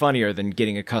nothing funnier than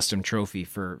getting a custom trophy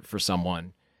for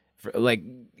someone. Like,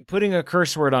 putting a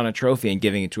curse word on a trophy and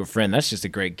giving it to a friend, that's just a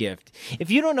great gift. If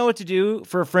you don't know what to do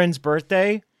for a friend's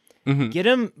birthday,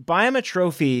 buy him a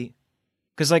trophy,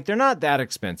 because like they're not that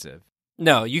expensive.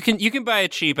 No, you can buy a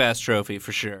cheap ass trophy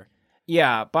for sure.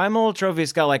 Yeah, buy him a little trophy.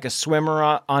 It's got like a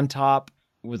swimmer on top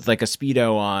with like a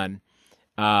Speedo on,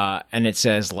 and it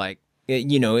says like,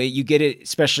 you get it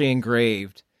specially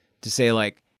engraved to say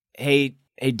like, hey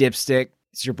Dipstick,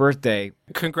 it's your birthday.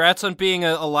 Congrats on being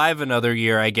alive another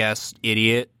year, I guess,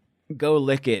 idiot. Go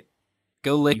lick it.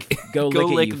 Go lick. Go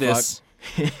lick it, you this.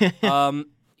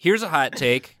 Here's a hot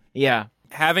take. Yeah,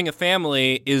 Having a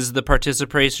family is the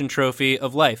participation trophy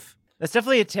of life. that's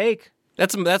definitely a take.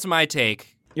 That's my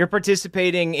take. You're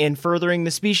participating in furthering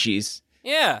the species.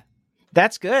 Yeah.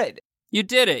 That's good. You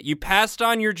did it. You passed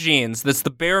on your genes. That's the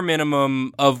bare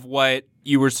minimum of what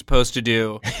you were supposed to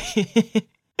do.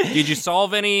 Did you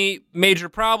solve any major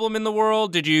problem in the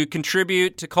world? Did you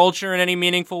contribute to culture in any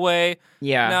meaningful way?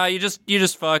 Yeah. No, you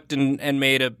just fucked and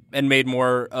made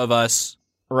more of us.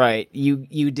 Right.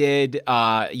 You did.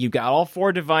 You got all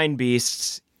 4 divine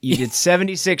beasts. You did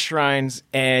 76 shrines,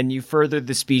 and you furthered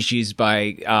the species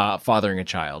by fathering a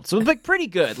child. So it's like pretty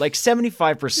good, like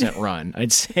 75% run,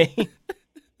 I'd say.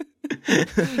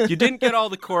 You didn't get all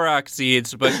the Korok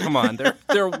seeds, but come on, there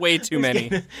are way too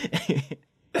many.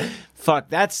 Fuck,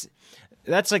 that's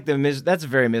like that's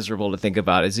very miserable to think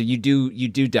about. Is that you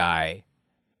do die,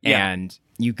 and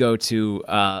you go to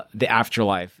the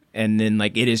afterlife, and then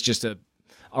like it is just a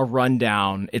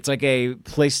rundown. It's like a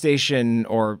PlayStation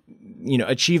or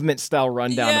achievement style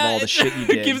rundown of all the shit you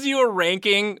did. It gives you a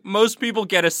ranking. Most people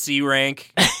get a C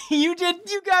rank. You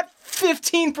got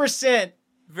 15%.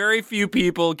 Very few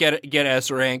people get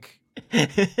S rank.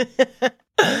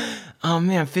 Oh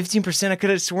man, 15%. I could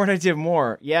have sworn I did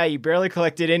more. Yeah, you barely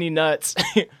collected any nuts.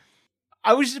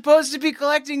 I was supposed to be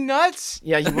collecting nuts.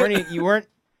 Yeah, you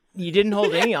didn't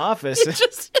hold any office.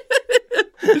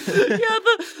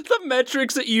 The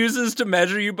metrics it uses to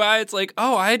measure you by, it's like,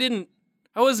 oh, I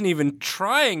wasn't even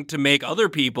trying to make other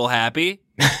people happy.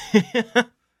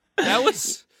 That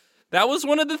was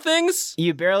one of the things.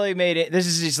 You barely made it. This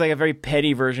is just like a very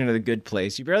petty version of The Good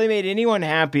Place. You barely made anyone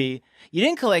happy. You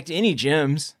didn't collect any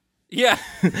gems. Yeah.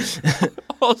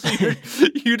 Also,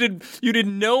 you did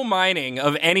no mining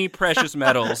of any precious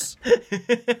metals.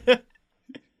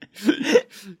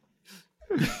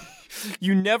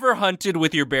 You never hunted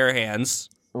with your bare hands.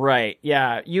 Right.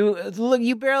 Yeah.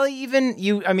 You barely even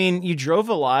you drove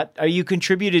a lot. You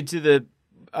contributed to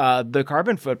the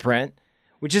carbon footprint,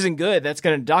 which isn't good. That's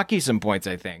going to dock you some points,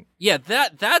 I think. Yeah,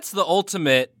 that's the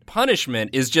ultimate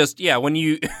punishment is just when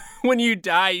you when you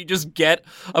die, you just get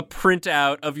a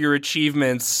printout of your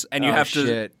achievements and you have to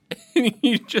shit.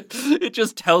 It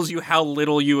just tells you how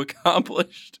little you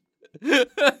accomplished.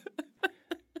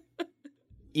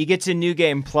 You get to New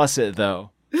Game Plus it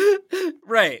though.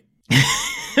 Right.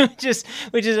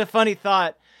 which is a funny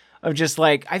thought of just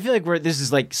like, I feel like this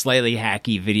is like slightly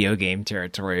hacky video game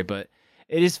territory, but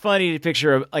it is funny to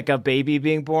picture like a baby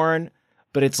being born,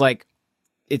 but it's like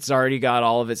it's already got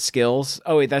all of its skills.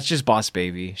 Oh wait, that's just Boss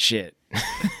Baby. Shit.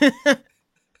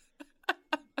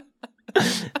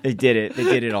 They did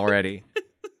it already.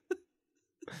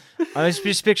 I was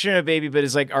just picturing a baby, but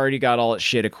it's like already got all its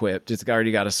shit equipped. It's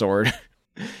already got a sword.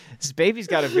 This baby's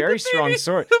got a very strong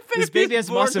sword. This baby has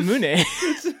Masamune.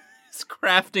 His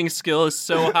crafting skill is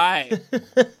so high.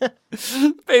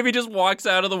 Baby just walks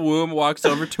out of the womb, walks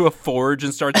over to a forge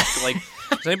and starts like,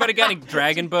 has anybody got any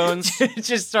dragon bones? It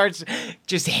just starts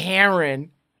just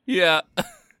hammering. Yeah.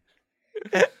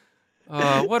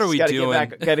 What are we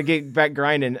doing? Gotta get back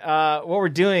grinding. What we're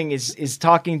doing is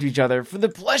talking to each other for the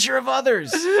pleasure of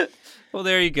others. Well,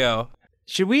 there you go.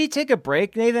 Should we take a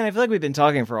break, Nathan? I feel like we've been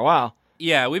talking for a while.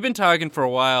 Yeah, we've been talking for a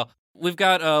while. We've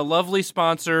got a lovely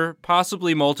sponsor,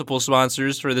 possibly multiple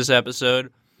sponsors for this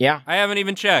episode. Yeah. I haven't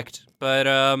even checked, but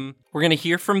we're going to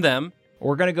hear from them.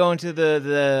 We're going to go into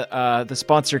the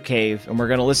sponsor cave, and we're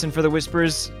going to listen for the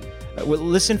whispers.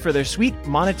 Listen for their sweet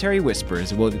monetary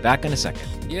whispers. We'll be back in a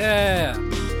second. Yeah.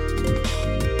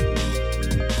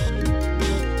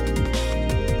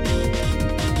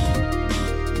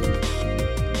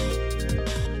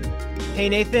 Hey,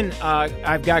 Nathan,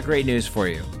 I've got great news for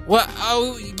you. Well,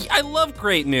 I love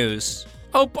great news.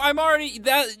 Oh,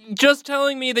 just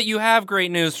telling me that you have great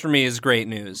news for me is great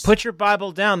news. Put your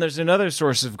Bible down. There's another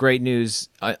source of great news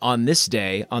on this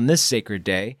day, on this sacred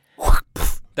day.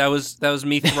 That was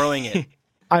me throwing it.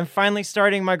 I'm finally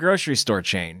starting my grocery store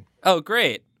chain. Oh,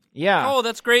 great. Yeah. Oh,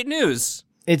 that's great news.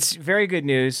 It's very good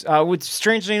news.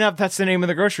 Strangely enough, that's the name of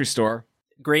the grocery store.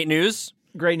 Great news?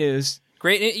 Great news.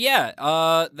 Yeah.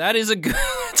 That is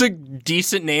it's a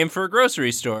decent name for a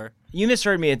grocery store. You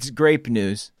misheard me. It's grape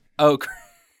news. Oh,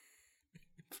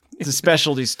 it's a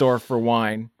specialty store for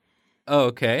wine. Oh,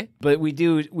 okay. But we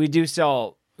do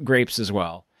sell grapes as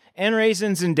well, and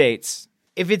raisins and dates.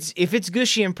 If it's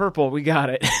gushy and purple, we got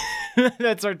it.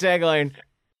 That's our tagline.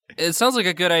 It sounds like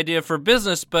a good idea for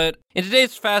business, but in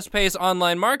today's fast-paced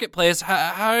online marketplace,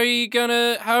 how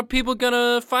are people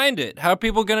gonna find it? How are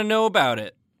people gonna know about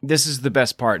it? This is the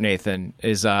best part, Nathan,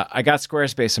 is I got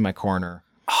Squarespace in my corner.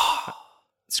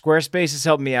 Squarespace has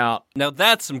helped me out. Now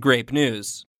that's some grape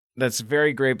news. That's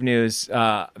very grape news.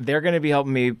 They're going to be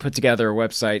helping me put together a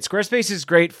website. Squarespace is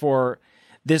great for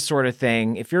this sort of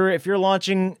thing. If you're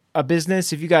launching a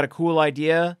business, if you got a cool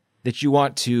idea that you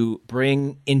want to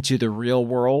bring into the real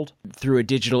world through a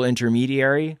digital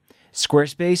intermediary,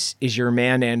 Squarespace is your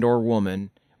man and or woman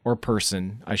or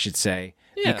person, I should say.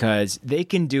 Yeah. Because they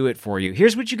can do it for you.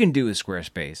 Here's what you can do with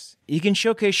Squarespace. You can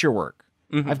showcase your work.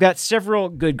 Mm-hmm. I've got several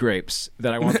good grapes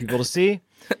that I want people to see.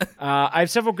 I have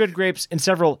several good grapes and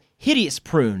several hideous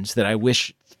prunes that I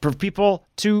wish for people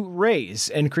to raise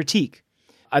and critique.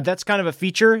 That's kind of a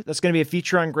feature. That's going to be a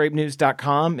feature on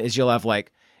grapenews.com is you'll have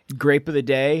like grape of the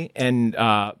day and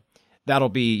that'll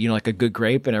be, like a good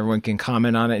grape and everyone can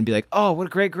comment on it and be like, oh, what a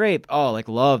great grape. Oh, like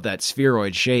love that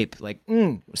spheroid shape. Like,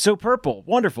 so purple.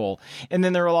 Wonderful. And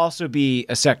then there will also be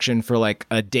a section for like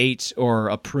a date or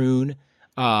a prune.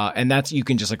 And that's, you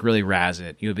can just like really razz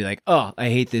it. You'll be like, oh, I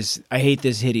hate this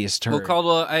hideous turd. Well,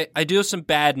 Caldwell, I do have some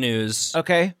bad news.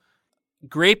 Okay.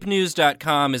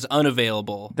 Grapenews.com is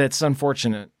unavailable. That's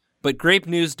unfortunate. But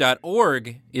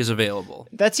grapenews.org is available.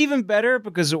 That's even better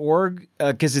because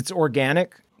it's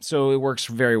organic, so it works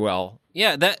very well.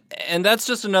 Yeah, that's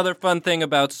just another fun thing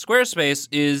about Squarespace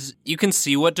is you can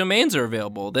see what domains are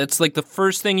available. That's like the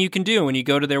first thing you can do when you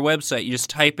go to their website. You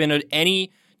just type in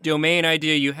any domain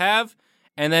idea you have,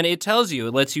 and then it tells you.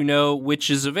 It lets you know which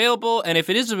is available, and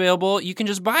if it is available, you can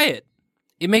just buy it.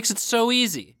 It makes it so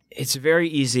easy. It's very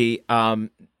easy.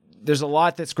 There's a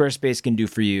lot that Squarespace can do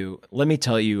for you. Let me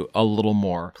tell you a little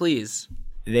more. Please.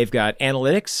 They've got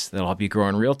analytics that'll help you grow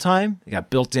in real time. They got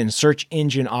built-in search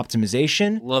engine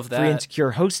optimization. Love that. Free and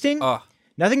secure hosting. Oh.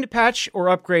 Nothing to patch or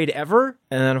upgrade ever.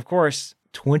 And then, of course,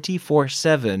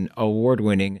 24/7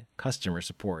 award-winning customer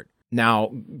support.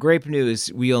 Now, Grape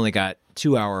News, we only got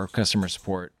 2-hour customer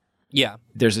support. Yeah.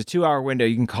 There's a 2-hour window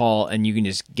you can call and you can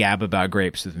just gab about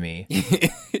grapes with me.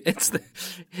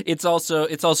 It's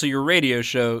also your radio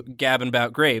show, Gabbing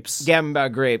About Grapes. Gabbing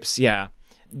about grapes, yeah.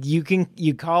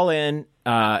 You call in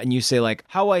and you say like,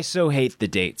 how I so hate the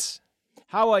dates,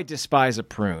 how I despise a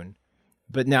prune,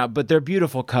 but their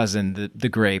beautiful cousin, the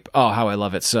grape. Oh, how I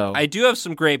love it so. I do have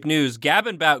some grape news.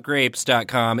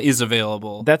 GabbingAboutGrapes.com is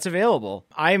available. That's available.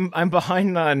 I'm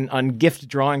behind on gift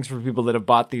drawings for people that have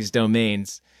bought these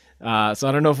domains. So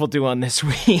I don't know if we'll do one this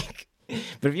week.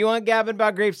 But if you want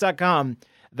GabbingAboutGrapes.com,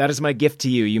 that is my gift to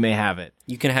you. You may have it.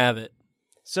 You can have it.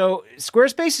 So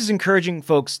Squarespace is encouraging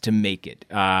folks to make it.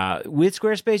 With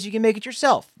Squarespace, you can make it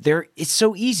yourself. It's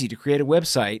so easy to create a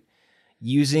website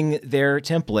using their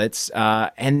templates,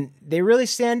 and they really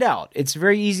stand out. It's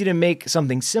very easy to make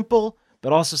something simple,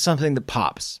 but also something that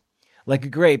pops. Like a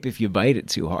grape if you bite it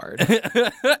too hard.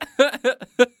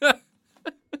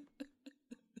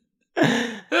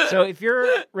 So if you're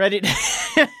ready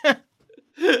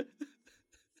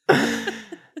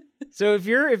So if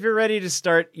you're ready to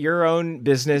start your own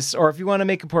business, or if you want to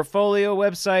make a portfolio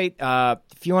website,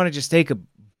 if you want to just take a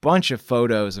bunch of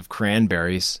photos of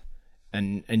cranberries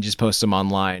and just post them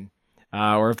online,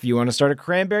 or if you want to start a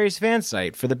cranberries fan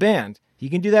site for the band,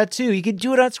 you can do that too. You can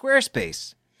do it on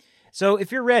Squarespace. So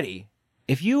if you're ready,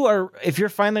 if you're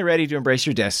finally ready to embrace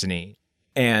your destiny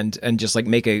and just like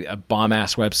make a bomb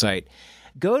ass website,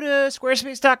 go to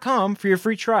squarespace.com for your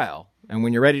free trial. And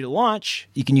when you're ready to launch,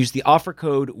 you can use the offer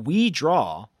code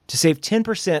WEDRAW to save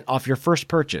 10% off your first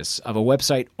purchase of a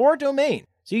website or domain.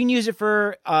 So you can use it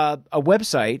for a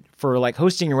website for like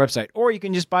hosting your website, or you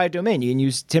can just buy a domain. You can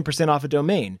use 10% off a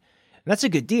domain. And that's a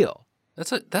good deal.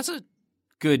 That's a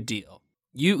good deal.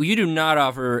 You do not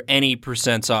offer any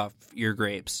percents off your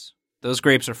grapes. Those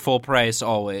grapes are full price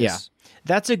always. Yeah.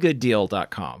 That's a good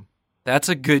deal.com. That's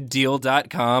a good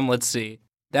deal.com. Let's see.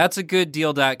 That's a good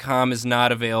deal.com is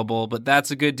not available, but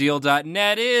that's a good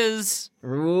deal.net is.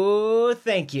 Ooh,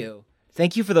 thank you.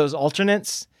 Thank you for those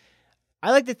alternates.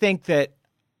 I like to think that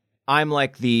I'm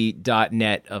like the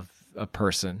 .net of a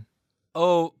person.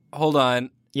 Oh, hold on.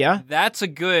 Yeah? That's a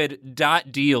good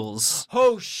 .deals.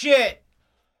 Oh, shit.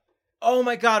 Oh,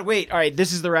 my God. Wait. All right.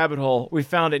 This is the rabbit hole. We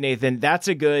found it, Nathan. That's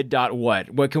a good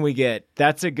 .what? What can we get?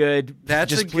 That's a good.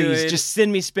 Please, just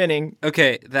send me spinning.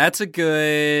 Okay. That's a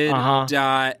good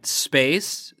dot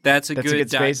space. That's a good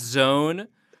dot zone.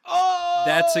 Oh!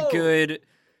 That's a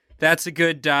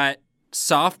good dot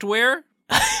software.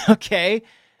 Okay.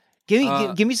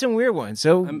 Give me some weird ones.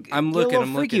 So I'm looking.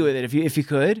 I'm freaky with it if you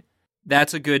could.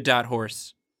 That's a good dot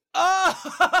horse. Oh!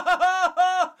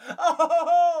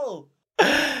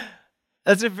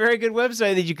 That's a very good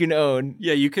website that you can own.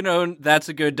 Yeah, you can own That's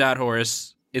a Good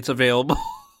Horse. It's available.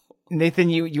 Nathan,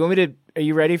 you want me to? Are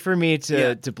you ready for me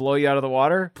to blow you out of the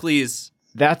water? Please.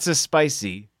 That's a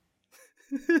spicy.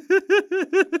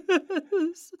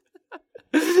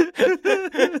 That's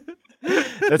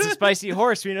a spicy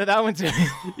horse. We know that one too.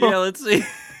 Yeah, let's see.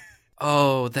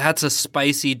 Oh, that's a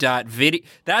spicy video.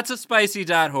 That's a spicy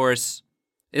horse.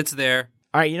 It's there.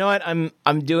 All right, you know what?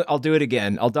 I'll do it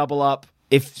again. I'll double up.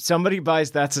 If somebody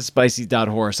buys That's a Spicy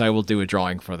Horse, I will do a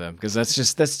drawing for them because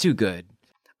that's too good.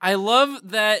 I love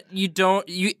that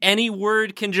any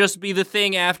word can just be the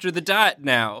thing after the dot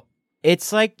now.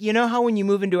 It's like, you know how when you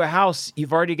move into a house,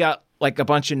 you've already got like a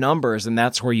bunch of numbers and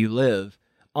that's where you live.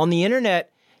 On the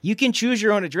internet, You can choose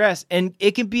your own address, and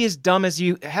it can be as dumb as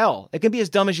you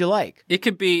like. It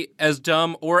could be as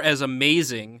dumb or as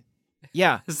amazing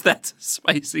Yeah. as that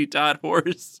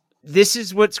spicy.horse. This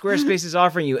is what Squarespace is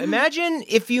offering you. Imagine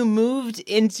if you moved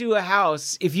into a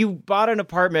house, if you bought an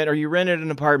apartment or you rented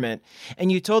an apartment,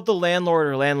 and you told the landlord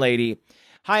or landlady,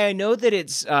 "Hi, I know that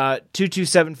it's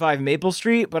 2275 Maple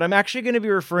Street, but I'm actually going to be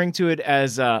referring to it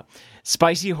as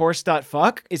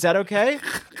spicyhorse.fuck. Is that okay?"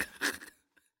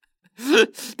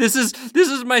 This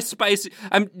is my spicy.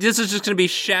 This is just going to be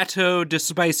Chateau de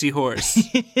Spicy Horse.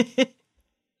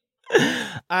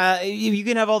 You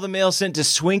can have all the mail sent to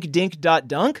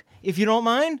swinkdink.dunk if you don't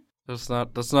mind. That's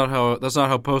not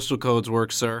how postal codes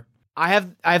work, sir. I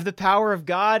have the power of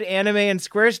God, anime, and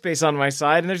Squarespace on my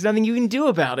side, and there's nothing you can do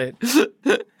about it.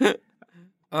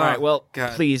 All right, well,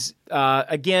 God. please,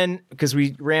 again, because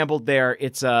we rambled there,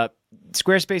 it's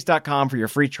squarespace.com for your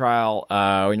free trial.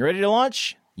 When you're ready to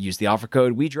launch, use the offer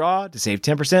code WeDraw to save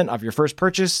 10% off your first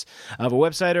purchase of a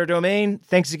website or domain.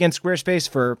 Thanks again, Squarespace,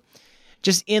 for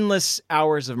just endless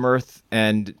hours of mirth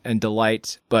and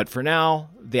delight. But for now,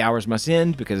 the hours must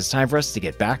end because it's time for us to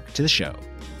get back to the show.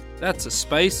 That's a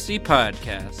spicy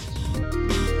podcast.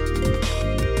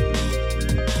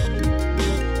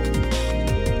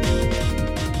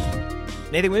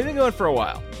 Nathan, we've been going for a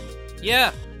while.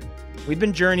 Yeah. We've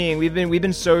been journeying. We've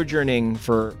been sojourning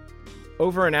for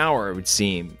over an hour, it would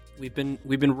seem. We've been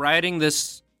riding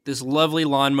this lovely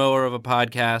lawnmower of a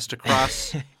podcast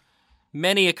across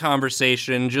many a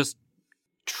conversation, just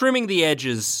trimming the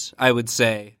edges, I would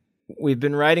say. We've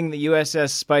been riding the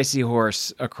USS Spicy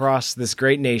Horse across this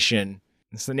great nation.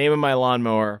 It's the name of my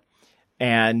lawnmower.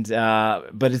 And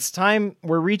but it's time.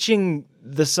 We're reaching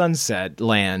the sunset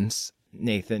lands,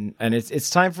 Nathan, and it's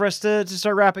time for us to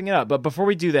start wrapping it up. But before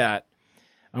we do that,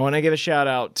 I want to give a shout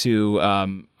out to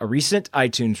a recent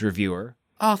iTunes reviewer.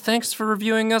 Oh, thanks for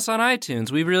reviewing us on iTunes.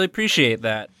 We really appreciate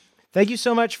that. Thank you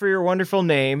so much for your wonderful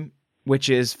name, which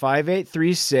is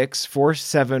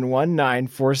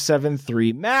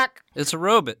 5836471947 Mac. It's a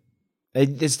robot.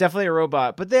 It's definitely a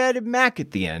robot, but they had a Mac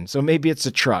at the end, so maybe it's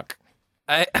a truck.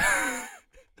 A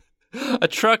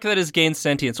truck that has gained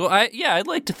sentience. Well, I'd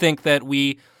like to think that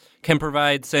we can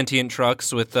provide sentient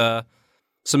trucks with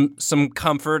some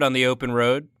comfort on the open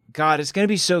road. God, it's going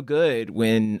to be so good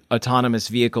when autonomous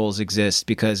vehicles exist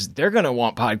because they're going to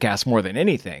want podcasts more than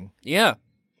anything. Yeah.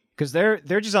 Because they're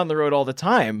just on the road all the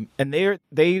time, and they have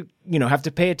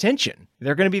to pay attention.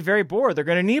 They're going to be very bored. They're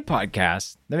going to need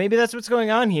podcasts. Then maybe that's what's going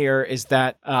on here. Is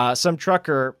that some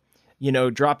trucker,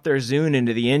 dropped their Zune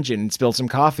into the engine and spilled some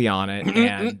coffee on it,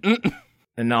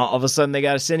 and all of a sudden they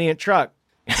got a sentient truck.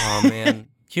 Oh man,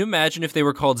 can you imagine if they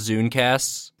were called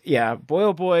Zunecasts? Yeah, boy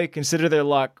oh boy, consider their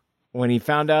luck when he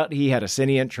found out he had a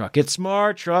sentient truck. It's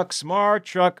Smart Truck,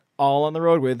 all on the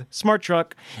road with Smart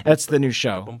Truck. That's the new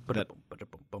show.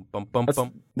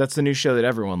 That's the new show that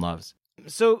everyone loves.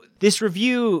 So this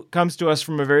review comes to us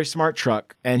from a very smart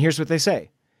truck, and here's what they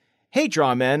say. Hey,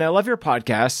 Drawman, I love your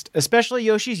podcast, especially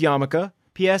Yoshi's Yarmulke.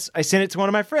 P.S. I sent it to one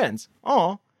of my friends.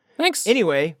 Aw. Thanks.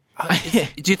 Anyway.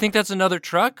 Do you think that's another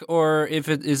truck, or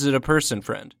is it a person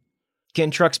friend?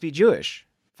 Can trucks be Jewish?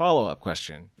 Follow-up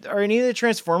question. Are any of the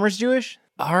Transformers Jewish?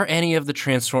 Are any of the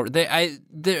Transformers?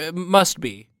 There must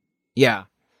be. Yeah.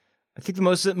 I think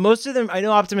most of them, I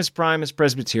know Optimus Prime is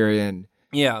Presbyterian.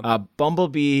 Yeah.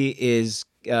 Bumblebee is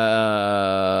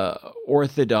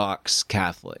Orthodox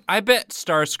Catholic. I bet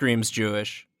Starscream's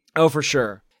Jewish. Oh, for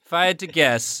sure. If I had to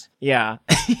guess. Yeah.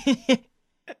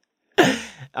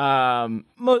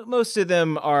 Most of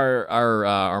them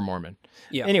are Mormon.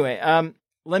 Yeah. Anyway,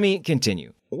 let me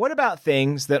continue. What about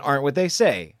things that aren't what they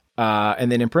say?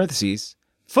 And then in parentheses,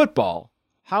 football.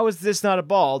 How is this not a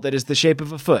ball that is the shape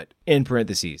of a foot? In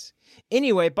parentheses.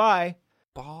 Anyway, bye.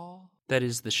 Ball that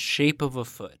is the shape of a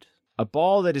foot. A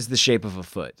ball that is the shape of a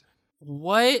foot.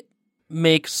 What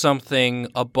makes something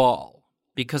a ball?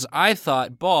 Because I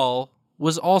thought ball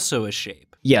was also a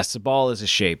shape. Yes, a ball is a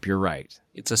shape. You're right.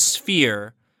 It's a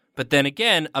sphere. But then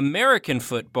again, American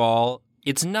football,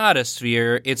 it's not a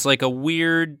sphere. It's like a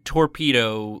weird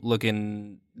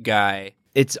torpedo-looking guy.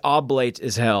 It's oblate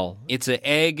as hell. It's an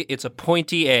egg. It's a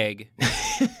pointy egg.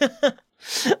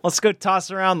 Let's go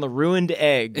toss around the ruined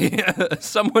egg.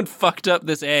 Someone fucked up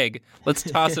this egg. Let's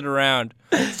toss it around.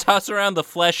 Let's toss around the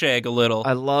flesh egg a little.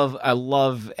 I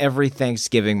love every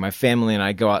Thanksgiving my family and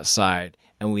I go outside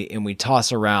and we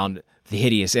toss around the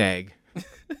hideous egg.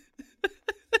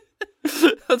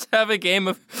 Let's have a game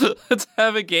of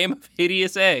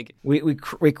hideous egg. We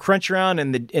crunch around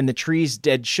in the tree's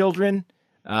dead children.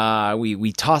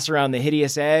 We toss around the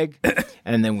hideous egg,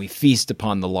 and then we feast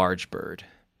upon the large bird.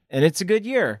 And it's a good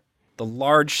year. The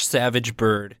large savage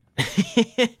bird.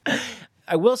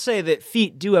 I will say that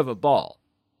feet do have a ball.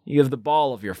 You have the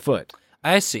ball of your foot.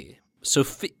 I see. So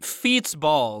feet's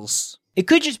balls. It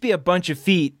could just be a bunch of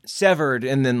feet severed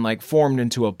and then like formed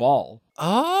into a ball.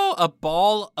 Oh, a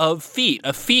ball of feet.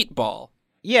 A feet ball.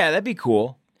 Yeah, that'd be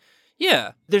cool.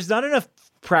 Yeah. There's not enough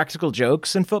practical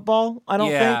jokes in football, I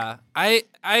don't think. Yeah,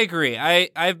 I agree.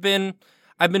 I've been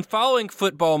following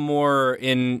football more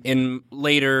in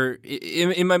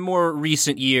my more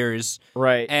recent years.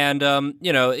 Right. And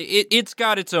it's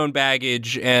got its own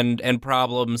baggage and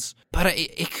problems, but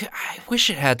I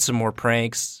wish it had some more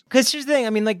pranks. Because here's the thing,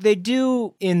 I mean, like they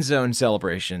do end zone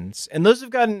celebrations, and those have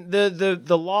gotten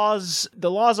the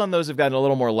laws on those have gotten a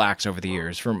little more lax over the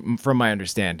years, from my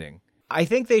understanding. I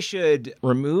think they should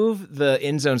remove the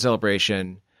end zone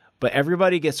celebration, but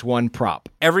everybody gets one prop.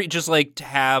 Just like to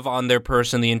have on their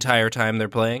person the entire time they're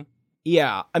playing.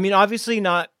 Yeah, I mean, obviously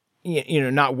not,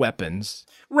 not weapons.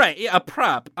 Right, yeah, a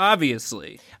prop,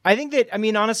 obviously. I think that, I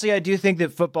mean, honestly, I do think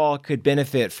that football could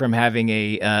benefit from having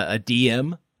a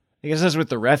DM. I guess that's what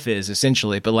the ref is,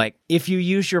 essentially. But, like, if you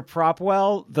use your prop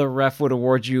well, the ref would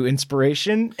award you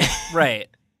inspiration. Right.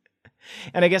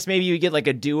 And I guess maybe you get, like,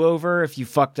 a do-over if you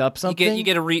fucked up something. You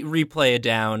get a replay it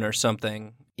down or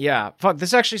something. Yeah. Fuck,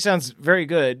 this actually sounds very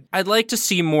good. I'd like to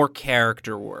see more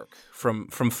character work from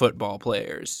football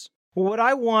players. Well, what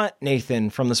I want, Nathan,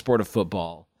 from the sport of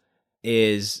football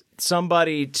is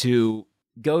somebody to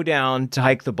go down to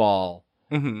hike the ball,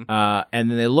 mm-hmm.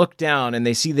 And then they look down and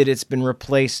they see that it's been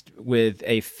replaced with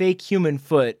a fake human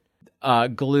foot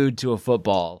glued to a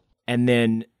football. And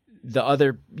then the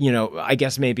other, I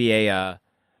guess maybe a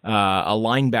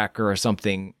linebacker or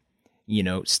something,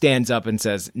 stands up and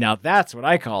says, "Now that's what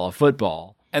I call a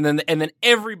football." And then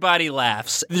everybody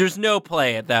laughs. There's no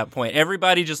play at that point.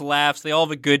 Everybody just laughs. They all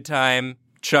have a good time,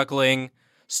 chuckling,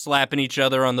 slapping each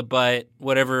other on the butt,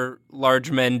 whatever large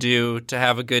men do to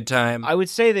have a good time. I would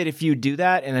say that if you do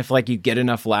that, and if like you get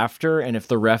enough laughter, and if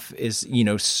the ref is,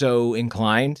 so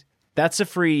inclined, that's a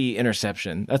free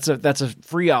interception. That's a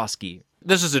free Oski.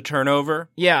 This is a turnover.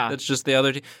 Yeah. That's just the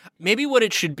other team. Maybe what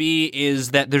it should be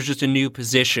is that there's just a new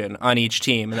position on each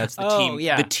team, and that's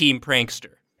the team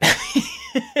prankster.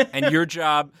 And your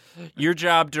job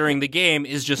during the game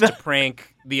is just to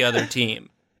prank the other team.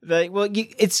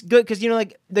 It's good because,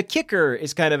 the kicker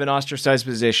is kind of an ostracized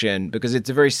position because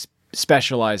it's a very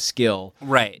specialized skill.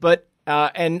 Right. But,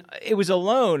 and it was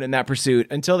alone in that pursuit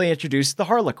until they introduced the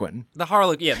Harlequin.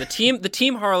 The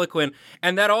team Harlequin.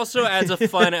 And that also adds a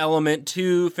fun element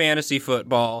to fantasy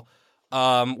football,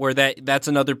 where that's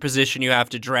another position you have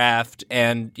to draft.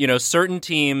 And, certain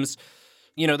teams,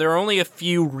 there are only a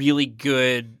few really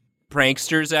good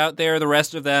pranksters out there. The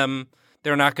rest of them,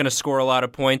 they're not going to score a lot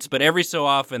of points, but every so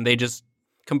often they just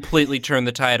completely turn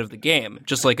the tide of the game,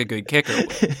 just like a good kicker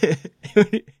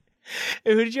would.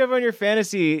 Who did you have on your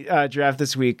fantasy draft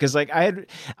this week? Because I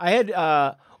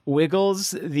had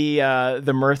Wiggles,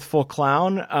 the mirthful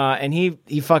clown, and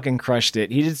he fucking crushed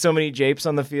it. He did so many japes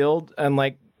on the field, and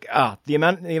the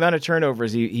amount of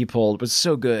turnovers he pulled was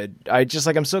so good.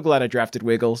 I'm so glad I drafted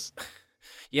Wiggles.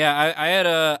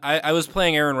 Yeah, I was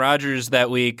playing Aaron Rodgers that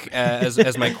week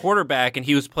as my quarterback, and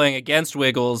he was playing against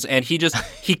Wiggles, and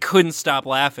he couldn't stop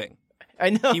laughing. I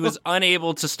know. He was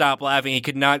unable to stop laughing. He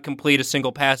could not complete a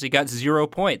single pass. He got 0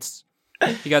 points.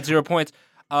 My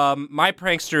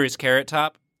prankster is Carrot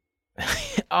Top.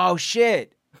 Oh,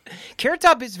 shit. Carrot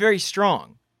Top is very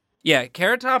strong. Yeah,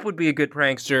 Carrot Top would be a good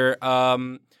prankster.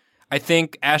 I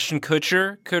think Ashton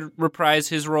Kutcher could reprise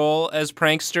his role as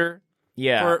prankster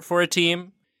for a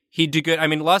team. He'd do good. I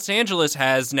mean, Los Angeles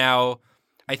has now,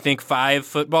 I think, 5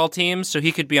 football teams, so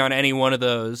he could be on any one of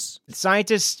those.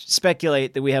 Scientists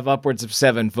speculate that we have upwards of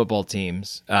 7 football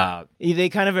teams. They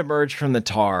kind of emerge from the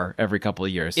tar every couple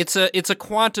of years. It's a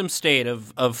quantum state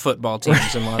of football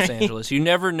teams in Los Angeles. You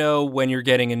never know when you're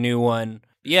getting a new one.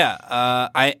 Yeah,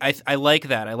 I like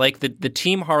that. I like the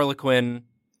team Harlequin.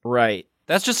 Right.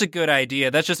 That's just a good idea.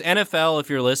 That's just NFL if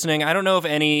you're listening. I don't know if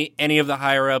any of the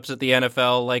higher-ups at the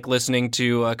NFL like listening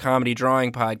to comedy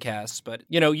drawing podcasts, but,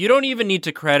 you don't even need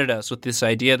to credit us with this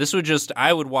idea. This would just,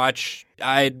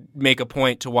 I'd make a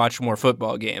point to watch more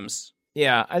football games.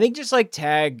 Yeah, I think just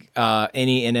tag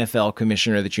any NFL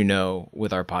commissioner that you know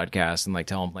with our podcast and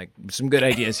tell them some good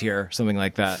ideas here, something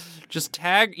like that. Just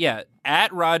tag,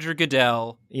 at Roger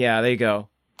Goodell. Yeah, there you go.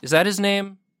 Is that his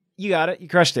name? You got it. You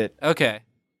crushed it. Okay.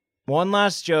 One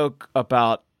last joke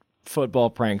about football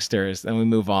pranksters, then we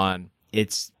move on. They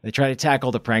try to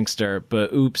tackle the prankster,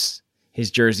 but oops,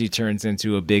 his jersey turns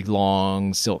into a big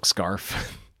long silk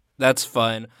scarf. That's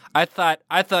fun. I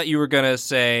thought you were gonna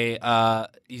say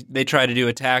they try to do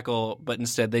a tackle, but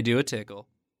instead they do a tickle.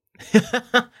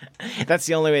 That's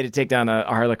the only way to take down a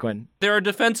Harlequin. There are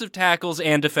defensive tackles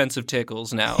and defensive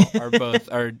tickles now.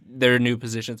 Are their new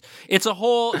positions. It's a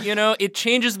whole, it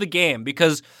changes the game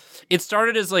because it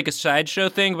started as like a sideshow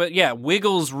thing, but yeah,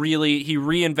 Wiggles he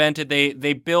reinvented.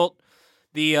 They built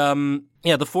the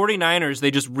 49ers.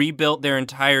 They just rebuilt their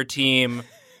entire team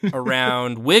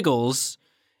around Wiggles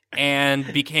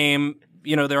and became,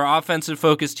 there are offensive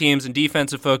focused teams and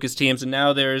defensive focused teams, and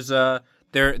now there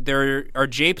are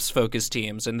Japes focused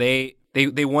teams, and they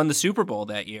won the Super Bowl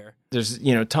that year. There's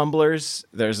tumblers.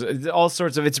 There's all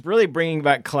sorts of. It's really bringing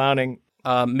back clowning.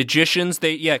 Magicians.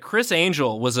 Chris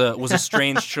Angel was a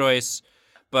strange choice,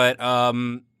 but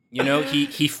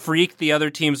he freaked the other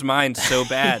team's mind so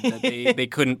bad that they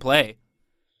couldn't play.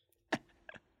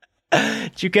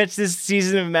 Did you catch this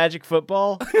season of Magic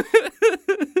Football?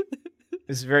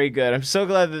 It's very good. I'm so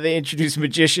glad that they introduced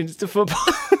magicians to football.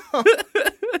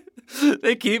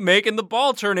 They keep making the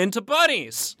ball turn into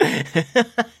bunnies.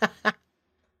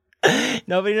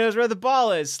 Nobody knows where the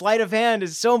ball is. Sleight of hand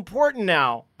is so important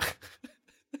now.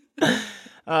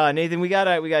 Nathan, we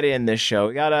gotta end this show.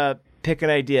 We gotta pick an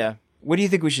idea. What do you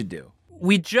think we should do?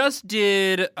 We just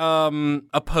did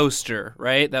a poster,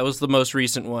 right? That was the most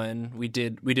recent one. We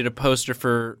did a poster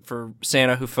for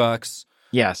Santa Who Fucks.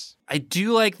 Yes. I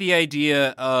do like the idea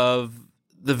of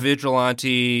the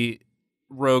vigilante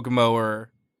rogue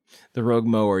mower. The rogue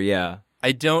mower, yeah.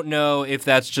 I don't know if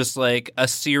that's just like a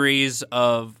series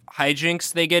of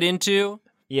hijinks they get into.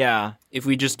 Yeah. If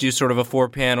we just do sort of a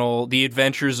 4-panel, The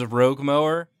Adventures of Rogue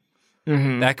Mower,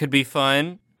 that could be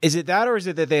fun. Is it that, or is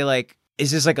it that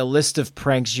is this like a list of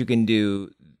pranks you can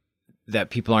do that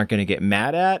people aren't going to get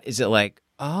mad at? Is it like...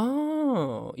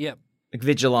 Oh, yeah. Like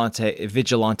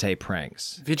vigilante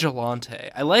pranks. Vigilante.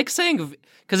 I like saying,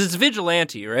 because it's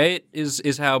vigilante, right?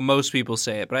 Is how most people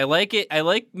say it. But I like it. I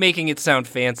like making it sound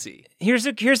fancy. Here's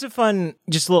a fun,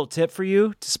 just a little tip for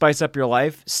you to spice up your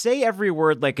life. Say every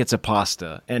word like it's a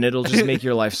pasta, and it'll just make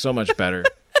your life so much better.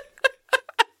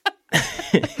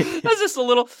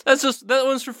 That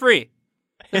one's for free.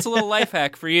 That's a little life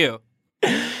hack for you.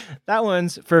 That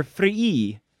one's for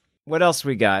free. What else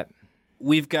we got?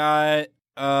 We've got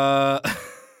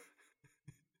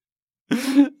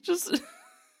just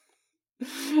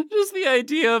the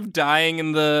idea of dying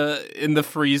in the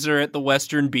freezer at the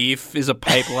Western Beef is a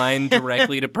pipeline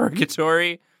directly to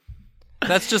purgatory.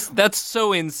 That's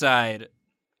so inside.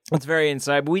 It's very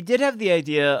inside. But we did have the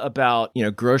idea about,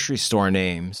 grocery store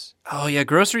names. Oh yeah,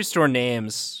 grocery store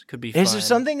names could be fun. Is there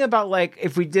something about like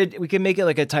if we could make it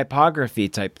like a typography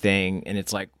type thing, and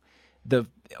it's like here's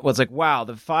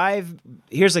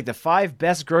like the 5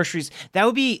 best groceries. That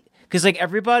would be, because like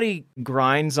everybody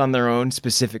grinds on their own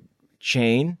specific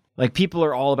chain. Like people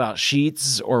are all about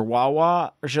Sheetz or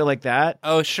Wawa or shit like that.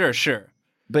 Oh, sure.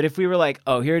 But if we were like,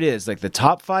 oh, here it is, like the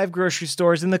top 5 grocery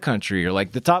stores in the country, or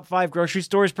like the top 5 grocery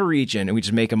stores per region, and we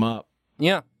just make them up.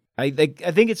 Yeah. I think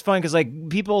it's fun because like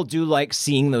people do like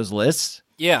seeing those lists.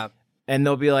 Yeah. And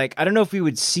they'll be like, I don't know if we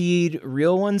would seed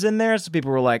real ones in there. So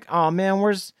people were like, oh man,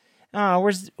 where's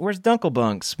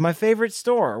Dunkelbunks? My favorite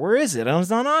store. Where is it? It's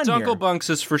not on here.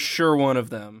 Dunkelbunks is for sure one of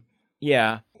them.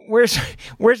 Yeah. Where's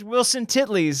Wilson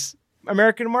Titley's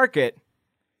American Market?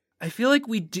 I feel like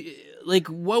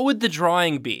what would the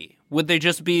drawing be? Would they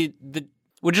just be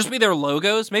their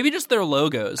logos? Maybe just their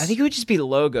logos. I think it would just be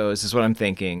logos is what I'm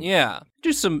thinking. Yeah.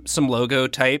 Do some logo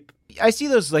type. I see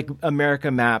those like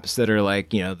America maps that are like,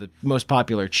 the most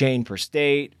popular chain per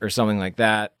state or something like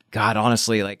that. God,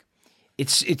 honestly, like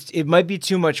it might be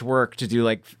too much work to do.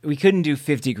 Like we couldn't do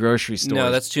 50 grocery stores.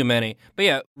 No, that's too many. But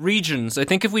yeah, regions. I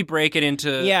think if we break it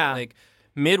into like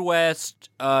Midwest,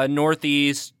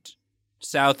 Northeast,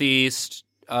 Southeast,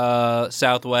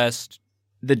 Southwest,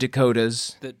 the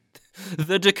Dakotas,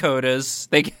 the Dakotas,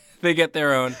 they get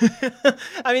their own.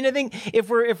 I mean, I think if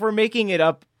we're making it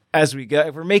up as we go,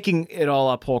 if we're making it all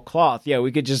up whole cloth, yeah,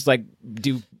 we could just like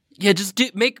do. Yeah,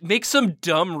 make some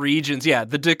dumb regions. Yeah,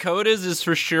 the Dakotas is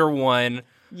for sure one.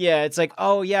 Yeah, it's like,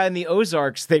 oh yeah, in the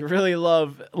Ozarks, they really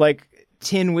love like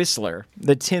Tin Whistler,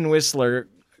 the Tin Whistler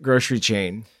grocery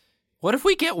chain. What if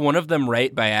we get one of them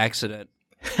right by accident?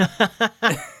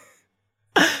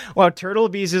 Wow,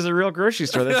 Turtlebees is a real grocery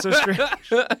store. That's so strange.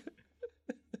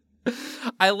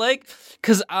 I like,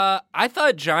 because I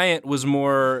thought Giant was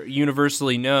more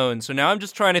universally known, so now I'm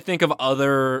just trying to think of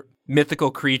other mythical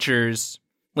creatures.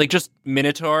 Like just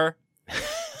Minotaur.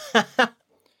 I'm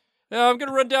going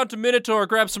to run down to Minotaur,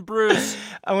 grab some brews.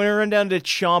 I'm going to run down to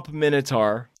Chomp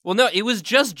Minotaur. Well, no, it was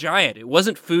just Giant. It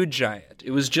wasn't Food Giant.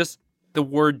 It was just the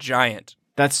word Giant.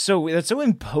 That's so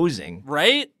imposing.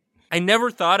 Right? I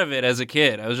never thought of it as a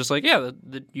kid. I was just like, yeah,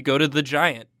 you go to the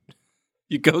Giant.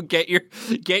 You go get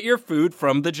your food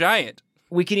from the Giant.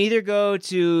 We can either go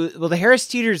to, the Harris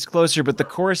Teeter is closer, but the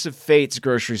Chorus of Fates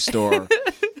grocery store.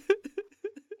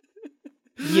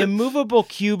 The Immovable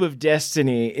Cube of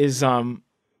Destiny is a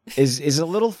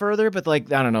little further, but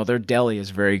like, I don't know, their deli is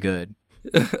very good.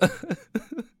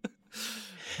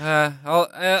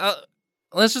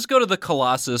 Let's just go to the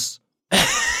Colossus.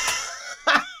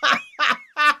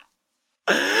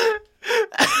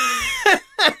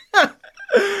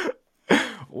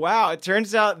 Wow, it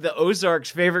turns out the Ozark's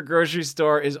favorite grocery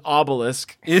store is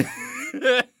Obelisk.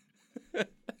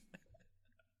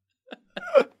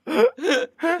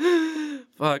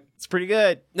 Fuck. It's pretty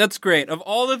good. That's great. Of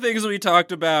all the things we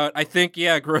talked about, I think,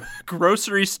 yeah,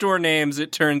 grocery store names,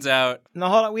 it turns out. No,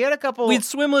 hold on. We had a couple. We had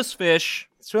Swimless Fish.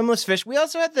 Swimless Fish. We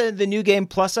also had the New Game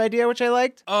Plus idea, which I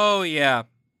liked. Oh, yeah.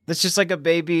 That's just like a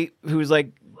baby who's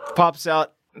like, pops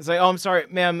out. It's like, oh, I'm sorry,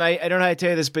 ma'am. I don't know how to tell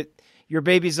you this, but your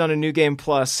baby's on a New Game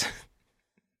Plus.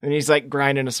 And he's like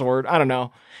grinding a sword. I don't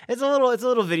know. It's a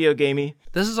little video gamey.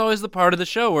 This is always the part of the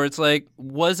show where it's like,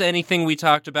 was anything we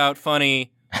talked about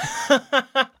funny?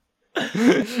 We're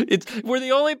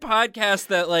the only podcast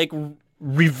that like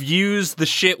reviews the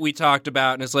shit we talked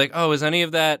about and it's like, oh, is any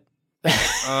of that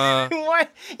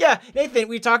What? Yeah, Nathan,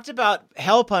 we talked about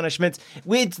hell punishments.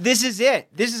 This is it.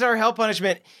 This is our hell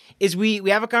punishment. Is we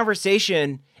have a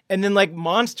conversation and then like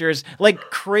monsters, like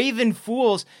craven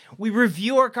fools, we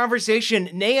review our conversation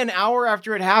an hour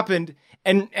after it happened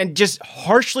and just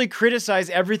harshly criticize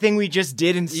everything we just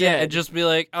did and said. Yeah, and just be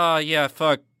like, oh yeah,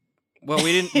 fuck. Well,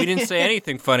 we didn't say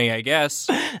anything funny, I guess.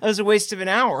 That was a waste of an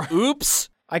hour. Oops.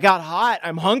 I got hot.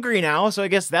 I'm hungry now, so I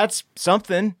guess that's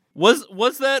something.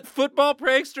 Was that football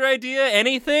prankster idea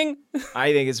anything?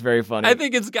 I think it's very funny. I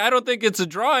don't think it's a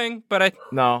drawing, but I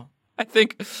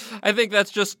think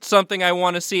that's just something I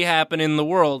want to see happen in the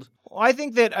world. Well, I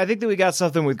think that we got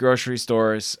something with grocery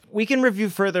stores. We can review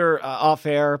further off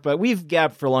air, but we've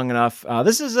gabbed for long enough.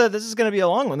 This is going to be a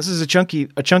long one. This is a chunky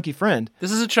friend.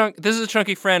 This is a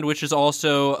chunky friend, which is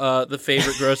also the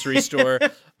favorite grocery store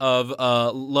of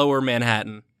Lower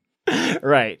Manhattan.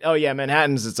 Right. Oh yeah,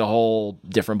 Manhattan's it's a whole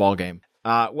different ballgame.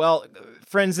 Well,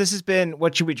 friends, this has been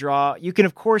What Should We Draw? You can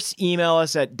of course email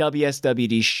us at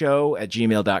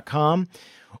wswdshow@gmail.com.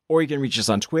 Or you can reach us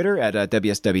on Twitter at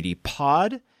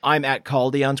WSWDpod. I'm at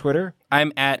Caldy on Twitter.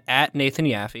 I'm at Nathan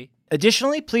Yaffe.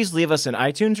 Additionally, please leave us an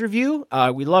iTunes review.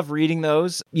 We love reading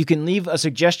those. You can leave a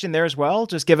suggestion there as well.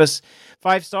 Just give us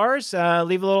 5 stars,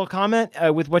 leave a little comment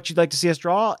with what you'd like to see us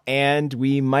draw, and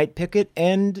we might pick it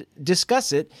and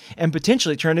discuss it and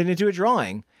potentially turn it into a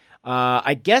drawing.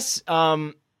 I guess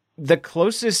the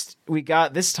closest we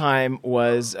got this time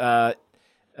was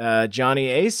Johnny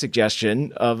A's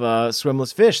suggestion of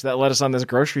Swimless Fish that led us on this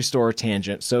grocery store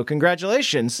tangent. So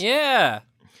congratulations. Yeah.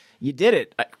 You did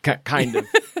it, kind of.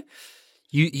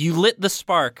 You lit the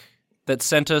spark that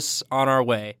sent us on our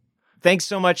way. Thanks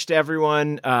so much to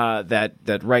everyone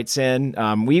that writes in.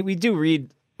 We do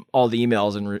read all the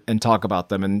emails and talk about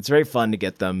them, and it's very fun to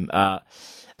get them.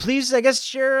 Please, I guess,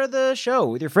 share the show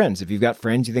with your friends. If you've got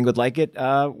friends you think would like it,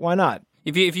 why not?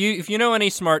 If you know any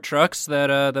smart trucks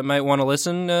that might want to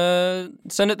listen,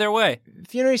 send it their way.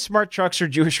 If you know any smart trucks or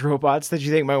Jewish robots that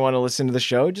you think might want to listen to the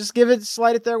show, just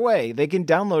slide it their way. They can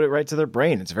download it right to their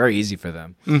brain. It's very easy for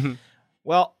them. Mm-hmm.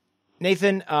 Well,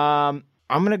 Nathan, I'm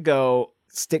gonna go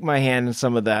stick my hand in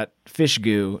some of that fish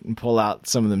goo and pull out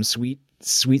some of them sweet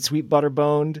butter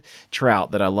boned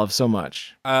trout that I love so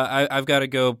much. I've got to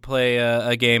go play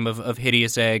a game of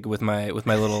Hideous Egg with my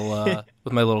little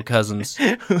with my little cousins.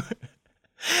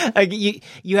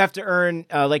 You have to earn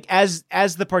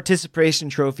as the participation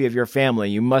trophy of your family,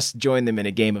 you must join them in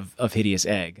a game of Hideous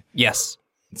Egg. Yes.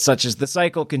 Such as the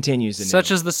cycle continues.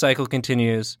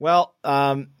 Well,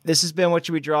 this has been What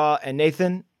Should We Draw? And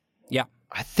Nathan? Yeah.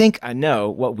 I think I know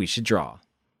what we should draw.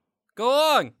 Go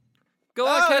on.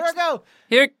 Go.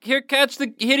 Here, catch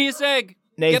the Hideous Egg.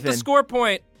 Nathan. Get the score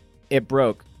point. It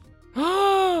broke.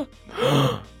 Oh,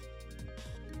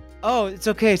 it's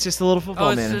okay. It's just a little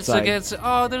football man inside.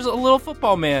 There's a little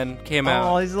football man came out.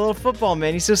 Oh, he's a little football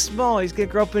man. He's so small. He's going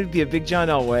to grow up and be a big John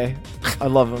Elway. I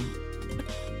love him.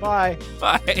 Bye.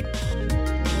 Bye.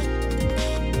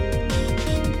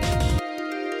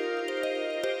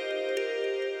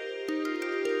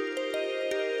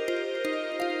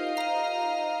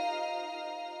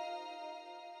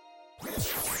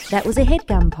 That was a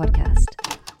HeadGum podcast.